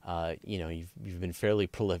you've been fairly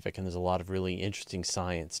prolific, and there's a lot of really interesting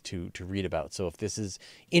science to read about. So if this is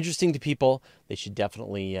interesting to people, they should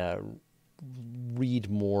definitely read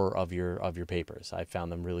more of your papers. I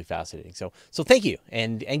found them really fascinating. So thank you,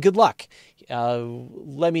 and good luck.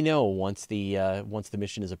 Let me know once the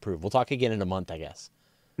mission is approved. We'll talk again in a month, I guess.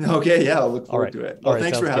 Okay, yeah, I'll look All forward right. to it. All Well, right.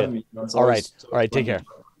 thanks for Sounds having good. me. It's All right. always All right. fun Take to care.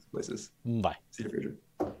 talk about these places. Bye. See you, Fraser.